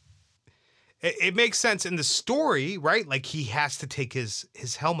 it makes sense in the story, right? Like, he has to take his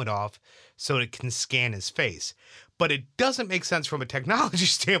helmet off so it can scan his face. But it doesn't make sense from a technology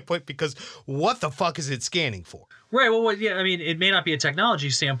standpoint, because what the fuck is it scanning for? Right. Well, yeah. I mean, it may not be a technology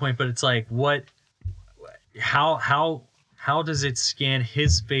standpoint, but it's like, how does it scan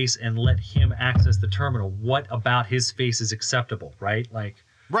his face and let him access the terminal? What about his face is acceptable? Right. Like.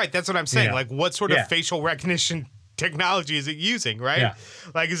 Right. That's what I'm saying. Like, what sort of facial recognition technology is it using, right? Yeah.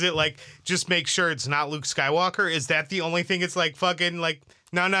 Like, is it like just make sure it's not Luke Skywalker? Is that the only thing it's like fucking like,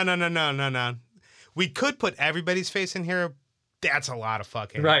 no. We could put everybody's face in here. That's a lot of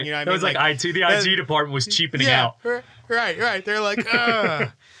fucking. Right. You know what That was like IT. The IT department was cheapening out. Right. They're like,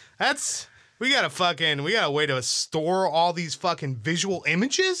 we got a way to store all these fucking visual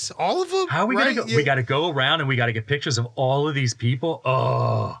images, all of them. How are we gonna go? We got to go around and we got to get pictures of all of these people.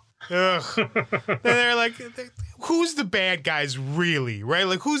 Oh. Ugh. And they're like, who's the bad guys really, right?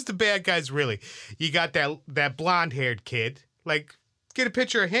 Like, who's the bad guys really? You got that blonde-haired kid. Like, get a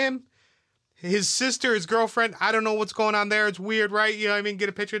picture of him. His sister, his girlfriend, I don't know what's going on there. It's weird, right? You know what I mean? Get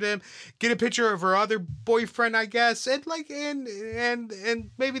a picture of them. Get a picture of her other boyfriend, I guess. And like,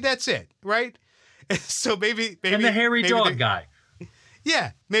 and maybe that's it, right? So maybe and the hairy dog guy.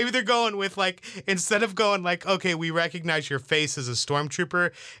 Yeah, maybe they're going with like, instead of going like, okay, we recognize your face as a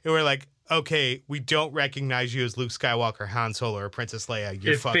stormtrooper, and we're like, okay, we don't recognize you as Luke Skywalker, Han Solo, or Princess Leia.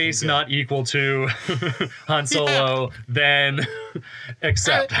 You're if fucking face good. not equal to Han Solo, then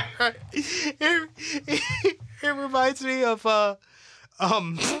accept. Right. It reminds me of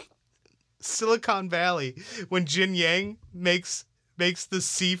Silicon Valley when Jin Yang makes the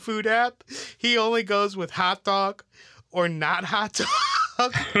seafood app. He only goes with hot dog or not hot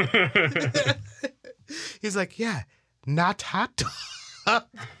dog. He's like, yeah, not hot dog.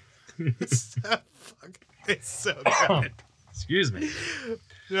 It's so good. Excuse me.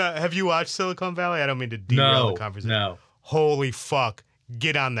 Have you watched Silicon Valley? I don't mean to derail the conversation. No. Holy fuck.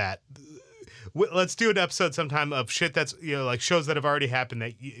 Get on that. Let's do an episode sometime of shit that's, you know, like shows that have already happened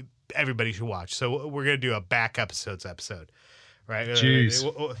that everybody should watch. So we're going to do a back episode, right? Jeez.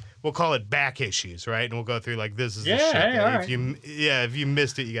 We'll call it back issues, right? And we'll go through like, this is the Yeah, shit. hey, all right. If you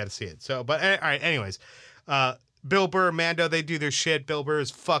missed it, you got to see it. So, but all right, anyways, Bill Burr, Mando, they do their shit. Bill Burr is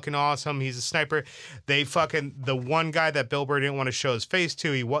fucking awesome. He's a sniper. The one guy that Bill Burr didn't want to show his face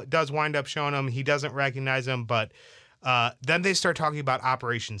to, he does wind up showing him. He doesn't recognize him, but then they start talking about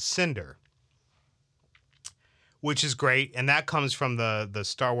Operation Cinder, which is great. And that comes from the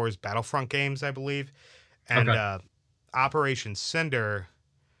Star Wars Battlefront games, I believe. And Okay. Operation Cinder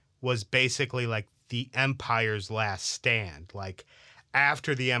was basically like the Empire's last stand. Like,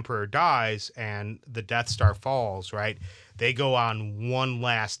 after the Emperor dies and the Death Star falls, right, they go on one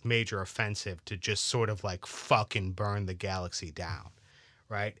last major offensive to just sort of like fucking burn the galaxy down,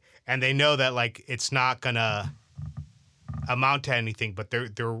 right? And they know that like it's not gonna amount to anything, but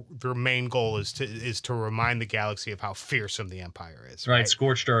their main goal is to remind the galaxy of how fearsome the Empire is. Right,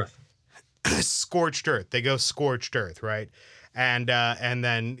 scorched earth. Scorched earth. They go scorched earth, right? And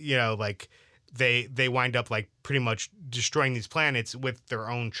then, you know, like they wind up like pretty much destroying these planets with their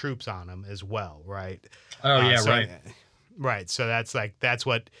own troops on them as well, right? Oh yeah, right. Right. So that's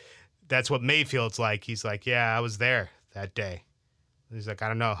what Mayfield's like. He's like, yeah, I was there that day. He's like, I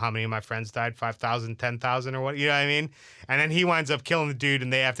don't know how many of my friends died, 5,000, 10,000 or what, you know what I mean? And then he winds up killing the dude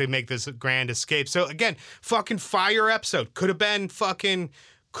and they have to make this grand escape. So again, fucking fire episode. Could have been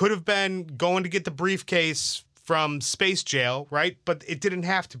going to get the briefcase from space jail, right? But it didn't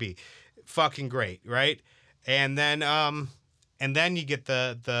have to be. Fucking great, right? And then you get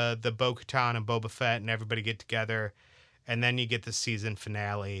the Bo-Katan and Boba Fett and everybody get together, and then you get the season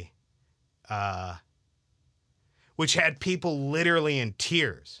finale, which had people literally in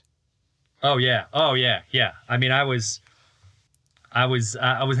tears. Oh yeah. I mean, I was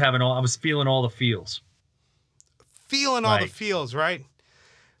feeling all the feels. All the feels, right?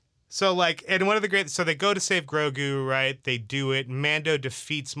 So like, and one of the great, so they go to save Grogu, right? They do it. Mando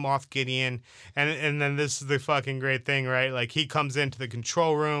defeats Moff Gideon, and then this is the fucking great thing, right? Like he comes into the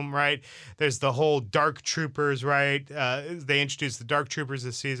control room, right? There's the whole Dark Troopers, right? They introduced the Dark Troopers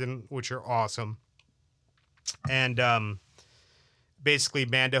this season, which are awesome. And basically,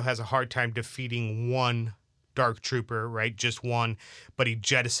 Mando has a hard time defeating one Dark Trooper, right? Just one, but he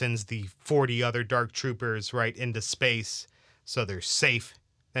jettisons the 40 other Dark Troopers, right, into space, so they're safe.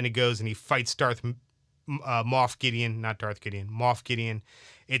 Then he goes and he fights Moff Gideon.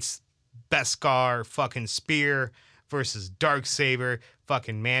 It's Beskar fucking spear versus Darksaber.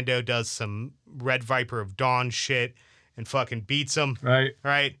 Fucking Mando does some Red Viper of Dawn shit and fucking beats him. Right.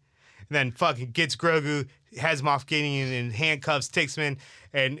 And then fucking gets Grogu, has Moff Gideon in handcuffs, takes him in,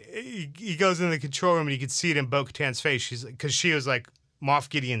 and he goes into the control room and you can see it in Bo-Katan's face. Because she was like, Moff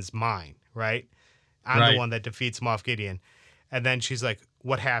Gideon's mine, right? I'm the one that defeats Moff Gideon. And then she's like,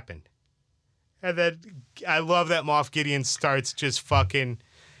 what happened? And then I love that Moff Gideon starts just fucking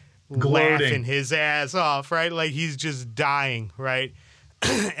laughing his ass off, right? Like he's just dying, right?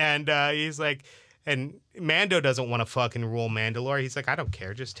 And he's like, And Mando doesn't want to fucking rule Mandalore. He's like, I don't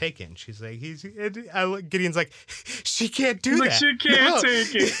care, just take it. And she's like, Gideon's like, she can't do that. She can't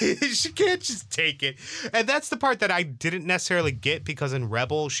take it. She can't just take it. And that's the part that I didn't necessarily get, because in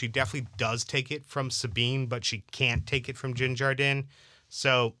Rebel, she definitely does take it from Sabine, but she can't take it from Din Djarin.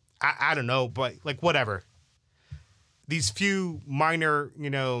 So I don't know, but like, whatever. These few minor,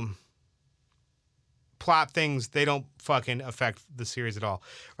 plot things, they don't fucking affect the series at all,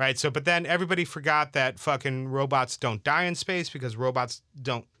 right? So, but then everybody forgot that fucking robots don't die in space, because robots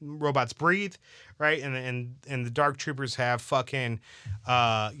breathe, right? And the Dark Troopers have fucking,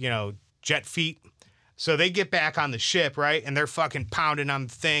 jet feet. So they get back on the ship, right? And they're fucking pounding on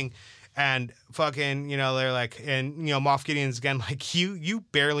the thing. And fucking, they're like, and, Moff Gideon's again like, you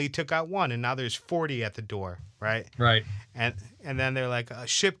barely took out one, and now there's 40 at the door, right? Right. And then they're like, a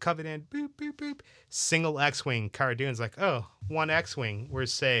ship coming in, boop, boop, boop. Single X-Wing. Cara Dune's like, oh, one X-Wing, we're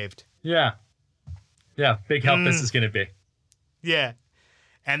saved. Yeah. Yeah, big help this is going to be. Yeah.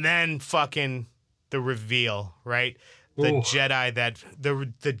 And then fucking the reveal, right? The Ooh.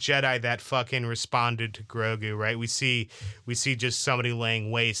 Jedi that fucking responded to Grogu, right? We see just somebody laying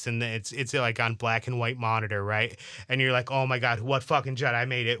waste, and it's like on black and white monitor, right? And you're like, oh my god, what fucking Jedi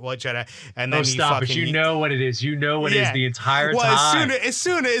made it? What Jedi? And then stop it! You know what it is. You know what it is the entire time. As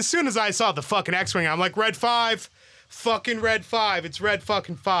soon as I saw the fucking X-wing, I'm like, Red 5, fucking Red 5. It's Red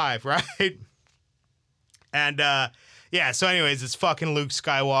fucking 5, right? And yeah, so anyways, it's fucking Luke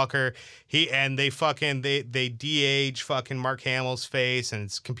Skywalker. They de-age fucking Mark Hamill's face, and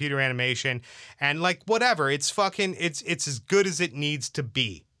it's computer animation, and like whatever. It's fucking it's as good as it needs to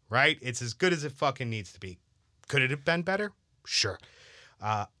be, right? It's as good as it fucking needs to be. Could it have been better? Sure.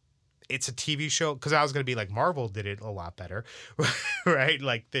 It's a TV show, because I was gonna be like, Marvel did it a lot better, right?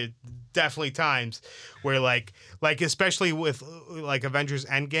 Like the definitely times where like especially with like Avengers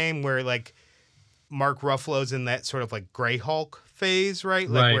Endgame, where like Mark Ruffalo's in that sort of like Grey Hulk phase, right?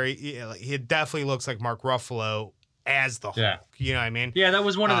 Like where he definitely looks like Mark Ruffalo as the Hulk. You know what I mean? Yeah, that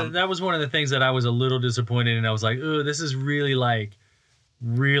was one of the things that I was a little disappointed in. I was like, oh, this is really looks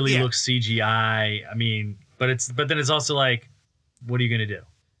CGI. I mean, but then it's also like, what are you gonna do?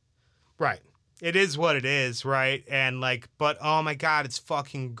 Right. It is what it is, right? And like, but oh my god, it's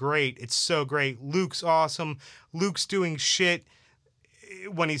fucking great. It's so great. Luke's awesome. Luke's doing shit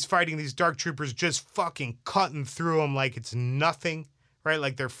when he's fighting these Dark Troopers, just fucking cutting through them like it's nothing, right?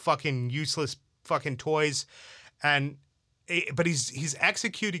 Like they're fucking useless fucking toys. But he's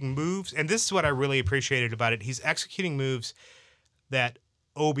executing moves, and this is what I really appreciated about it. He's executing moves that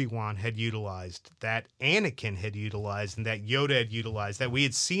Obi-Wan had utilized, that Anakin had utilized, and that Yoda had utilized, that we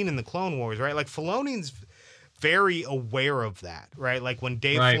had seen in the Clone Wars, right? Like Filoni's very aware of that, right? Like when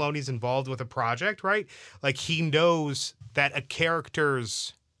Dave Filoni's involved with a project, right? Like he knows that a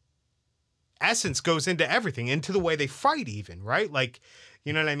character's essence goes into everything, into the way they fight even, right? Like,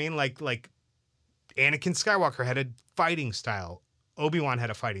 you know what I mean? Like Anakin Skywalker had a fighting style. Obi-Wan had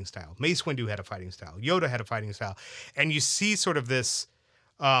a fighting style. Mace Windu had a fighting style. Yoda had a fighting style. And you see sort of this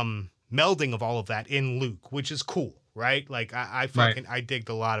melding of all of that in Luke, which is cool, right? Like I digged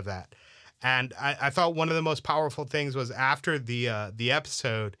a lot of that. And I thought one of the most powerful things was after the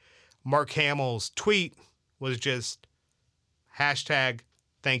episode, Mark Hamill's tweet was just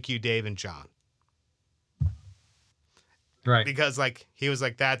 #thank you, Dave and John. Right. Because like he was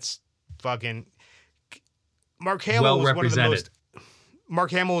like, that's fucking Mark Hamill was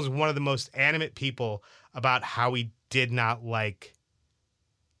one of the most animate people about how he did not like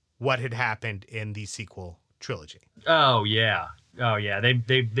what had happened in the sequel trilogy. Oh yeah. They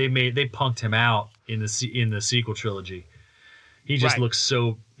punked him out in the sequel trilogy. He just looks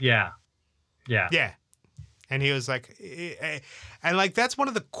so yeah. And he was like, and like that's one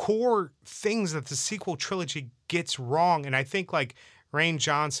of the core things that the sequel trilogy gets wrong. And I think like Rian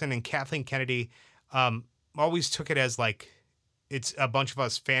Johnson and Kathleen Kennedy always took it as like it's a bunch of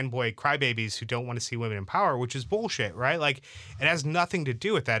us fanboy crybabies who don't want to see women in power, which is bullshit, right? Like it has nothing to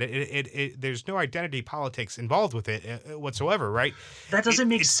do with that. There's no identity politics involved with it whatsoever, right? That doesn't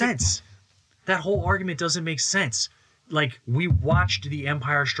make sense. That whole argument doesn't make sense. Like we watched The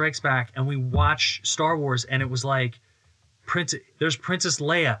Empire Strikes Back and we watched Star Wars, and it was like there's Princess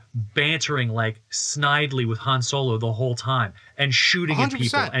Leia bantering like snidely with Han Solo the whole time and shooting 100%. At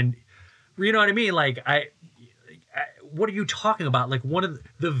people, and you know what I mean? Like what are you talking about? Like one of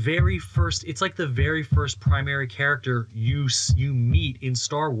the very first, it's like the very first primary character you meet in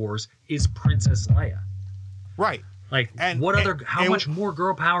Star Wars is Princess Leia. Right. Like how much more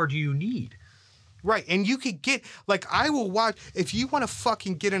girl power do you need? Right, and you could get, like, I will watch, if you want to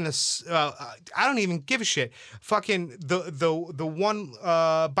fucking get in I don't even give a shit, fucking, the one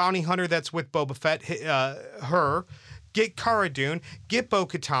bounty hunter that's with Boba Fett, her, get Cara Dune, get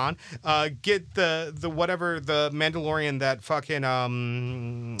Bo-Katan, get the whatever, the Mandalorian that fucking,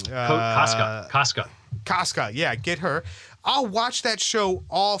 Casca, yeah, get her. I'll watch that show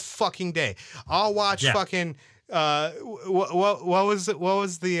all fucking day. I'll watch fucking... what was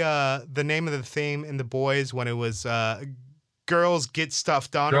the name of the theme in The Boys when it was girls get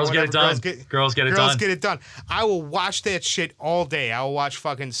stuff done? Girls get it done. Girls get it done. I will watch that shit all day. I will watch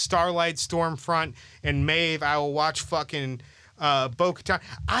fucking Starlight, Stormfront, and Maeve. I will watch fucking Bo-Katan.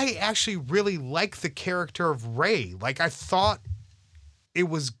 I actually really like the character of Rey. Like, I thought it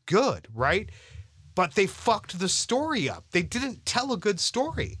was good, right? But they fucked the story up. They didn't tell a good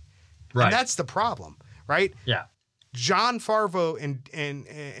story. Right. And that's the problem. Right? Yeah. Jon Favreau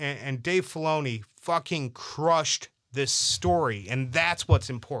and Dave Filoni fucking crushed this story, and that's what's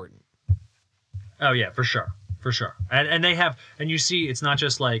important. Oh yeah, for sure. And they have, and you see, it's not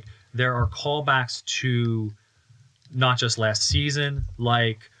just like there are callbacks to not just last season,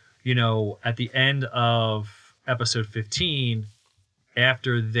 like, you know, at the end of episode 15,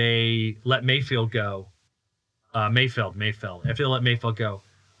 after they let Mayfield go, Mayfeld, after they let Mayfield go,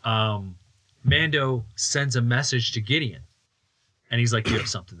 Mando sends a message to Gideon, and he's like, you have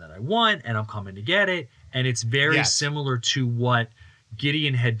something that I want, and I'm coming to get it. And it's very similar to what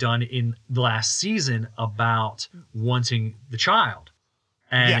Gideon had done in the last season about wanting the child.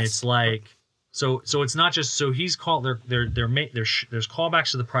 And it's like, so it's not just, so he's called, there's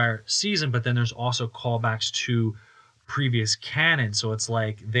callbacks to the prior season, but then there's also callbacks to previous canon. So it's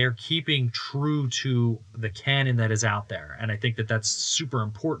like they're keeping true to the canon that is out there. And I think that that's super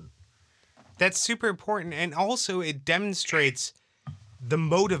important. That's super important, and also it demonstrates the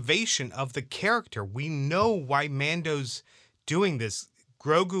motivation of the character. We know why Mando's doing this.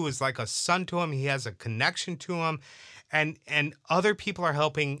 Grogu is like a son to him. He has a connection to him, and other people are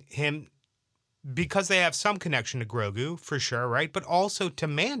helping him because they have some connection to Grogu, for sure, right? But also to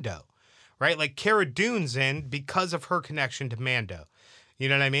Mando, right? Like Cara Dune's in because of her connection to Mando. You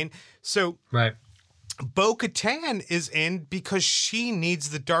know what I mean? So... Right. Bo-Katan is in because she needs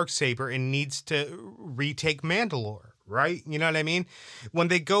the Darksaber and needs to retake Mandalore, right? You know what I mean? When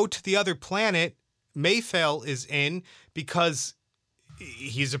they go to the other planet, Mayfeld is in because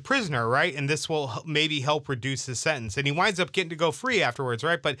he's a prisoner, right? And this will maybe help reduce his sentence. And he winds up getting to go free afterwards,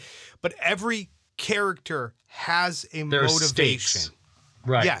 right? But every character has a motivation. Stakes.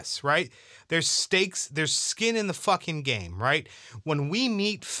 Right. Yes, right? There's stakes, there's skin in the fucking game, right? When we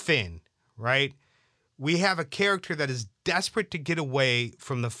meet Finn, right? We have a character that is desperate to get away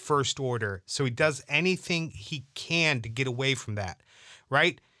from the First Order, so he does anything he can to get away from that,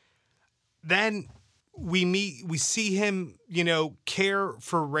 right? Then we see him, you know, care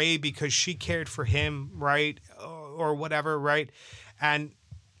for Rey because she cared for him, right? Or whatever, right? And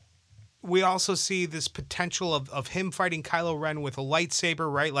we also see this potential of him fighting Kylo Ren with a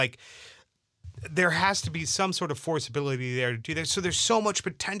lightsaber, right? Like, there has to be some sort of force ability there to do that. So there's so much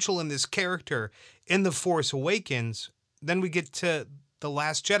potential in this character in The Force Awakens. Then we get to The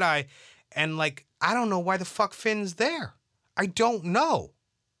Last Jedi, and, like, I don't know why the fuck Finn's there. I don't know.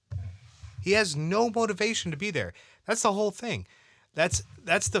 He has no motivation to be there. That's the whole thing. That's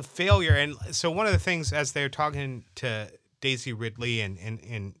the failure. And so one of the things, as they're talking to Daisy Ridley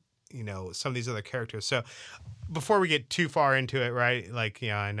and you know, some of these other characters. So before we get too far into it, right? Like,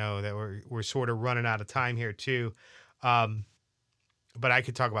 yeah, I know that we're sort of running out of time here too. But I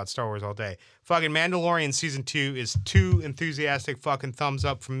could talk about Star Wars all day. Fucking Mandalorian season 2 is 2 enthusiastic fucking thumbs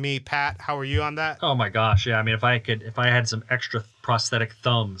up from me. Pat, how are you on that? Oh my gosh, yeah. I mean, if I had some extra prosthetic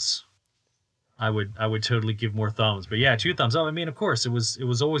thumbs, I would totally give more thumbs. But yeah, 2 thumbs up. I mean, of course, it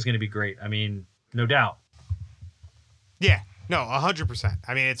was always going to be great. I mean, no doubt. Yeah. No, 100%.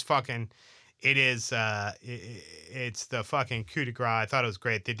 I mean, it's fucking, it is, it's the fucking coup de grace. I thought it was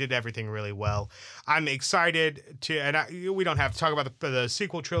great. They did everything really well. I'm excited to, and we don't have to talk about the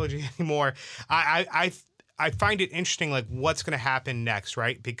sequel trilogy anymore. I find it interesting, like, what's going to happen next,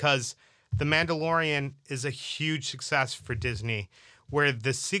 right? Because The Mandalorian is a huge success for Disney, where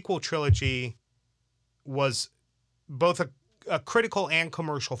the sequel trilogy was both a critical and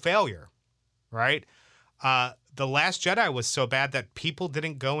commercial failure, right? The Last Jedi was so bad that people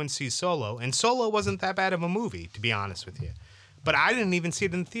didn't go and see Solo. And Solo wasn't that bad of a movie, to be honest with you. But I didn't even see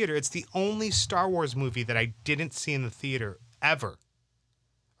it in the theater. It's the only Star Wars movie that I didn't see in the theater ever.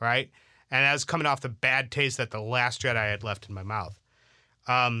 Right? And that was coming off the bad taste that The Last Jedi had left in my mouth.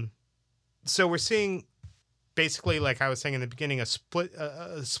 So we're seeing, basically, like I was saying in the beginning, a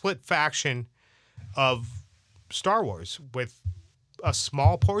split faction of Star Wars, with a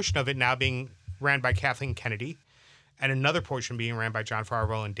small portion of it now being ran by Kathleen Kennedy and another portion being ran by Jon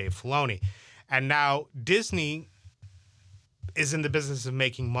Favreau and Dave Filoni. And now Disney is in the business of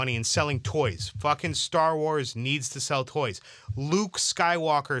making money and selling toys. Fucking Star Wars needs to sell toys. Luke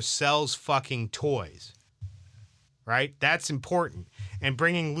Skywalker sells fucking toys. Right? That's important. And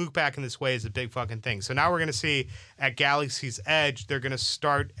bringing Luke back in this way is a big fucking thing. So now we're going to see at Galaxy's Edge, they're going to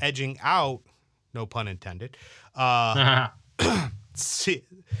start edging out, no pun intended,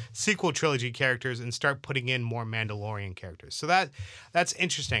 sequel trilogy characters and start putting in more Mandalorian characters. So that's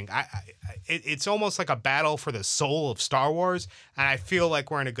interesting. It's almost like a battle for the soul of Star Wars, and I feel like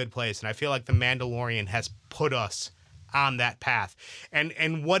we're in a good place, and I feel like the Mandalorian has put us on that path.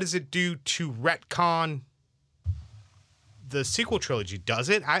 And what does it do to retcon the sequel trilogy? Does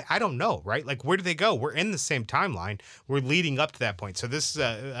it? I don't know, right? Like, where do they go? We're in the same timeline. We're leading up to that point. So this is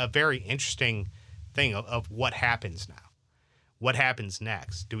a very interesting thing of what happens now. What happens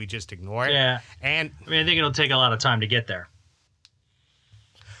next? Do we just ignore it? Yeah. And I mean, I think it'll take a lot of time to get there.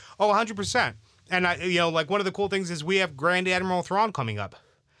 Oh, 100%. And like one of the cool things is we have Grand Admiral Thrawn coming up.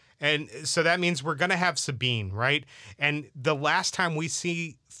 And so that means we're going to have Sabine, right? And the last time we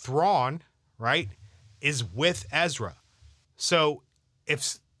see Thrawn, right, is with Ezra. So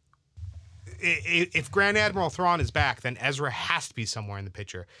if Grand Admiral Thrawn is back, then Ezra has to be somewhere in the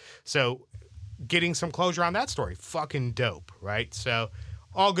picture. So getting some closure on that story, fucking dope, right? So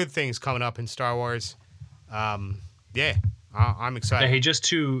all good things coming up in Star Wars. Yeah, I'm excited. Hey, just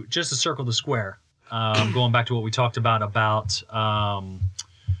to circle the square, going back to what we talked about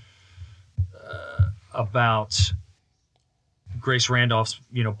Grace Randolph's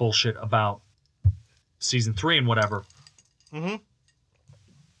bullshit about season 3 and whatever. Mm-hmm.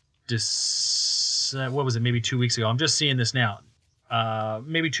 What was it? Maybe 2 weeks ago. I'm just seeing this now.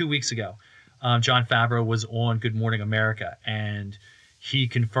 Maybe 2 weeks ago. Jon Favreau was on Good Morning America, and he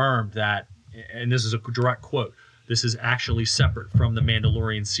confirmed that, and this is a direct quote, this is actually separate from The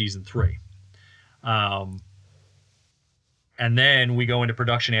Mandalorian Season 3. And then we go into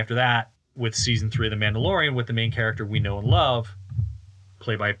production after that with Season 3 of The Mandalorian with the main character we know and love,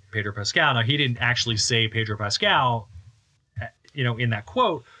 played by Pedro Pascal. Now, he didn't actually say Pedro Pascal, in that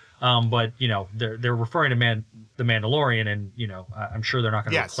quote, but, they're referring to the Mandalorian, and, I'm sure they're not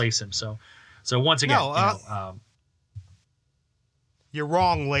going to replace him, So once again, you're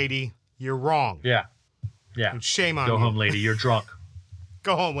wrong, lady. You're wrong. Yeah. And shame on you. Go home, lady. You're drunk.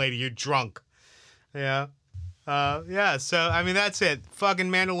 Go home, lady. You're drunk. Yeah. So I mean, that's it. Fucking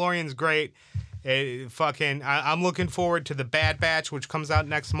Mandalorian's great. I'm looking forward to the Bad Batch, which comes out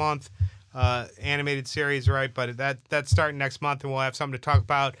next month. Animated series, right? But that's starting next month, and we'll have something to talk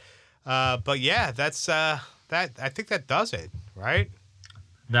about. But yeah, that's that. I think that does it, right?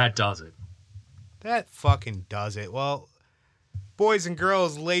 That does it. That fucking does it. Well, boys and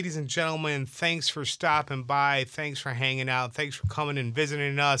girls, ladies and gentlemen, thanks for stopping by. Thanks for hanging out. Thanks for coming and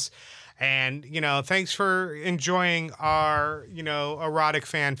visiting us. And, thanks for enjoying our, erotic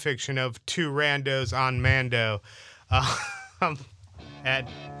fan fiction of two randos on Mando. And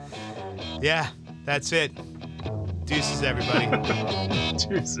yeah, that's it. Deuces, everybody.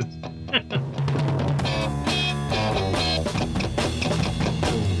 Deuces.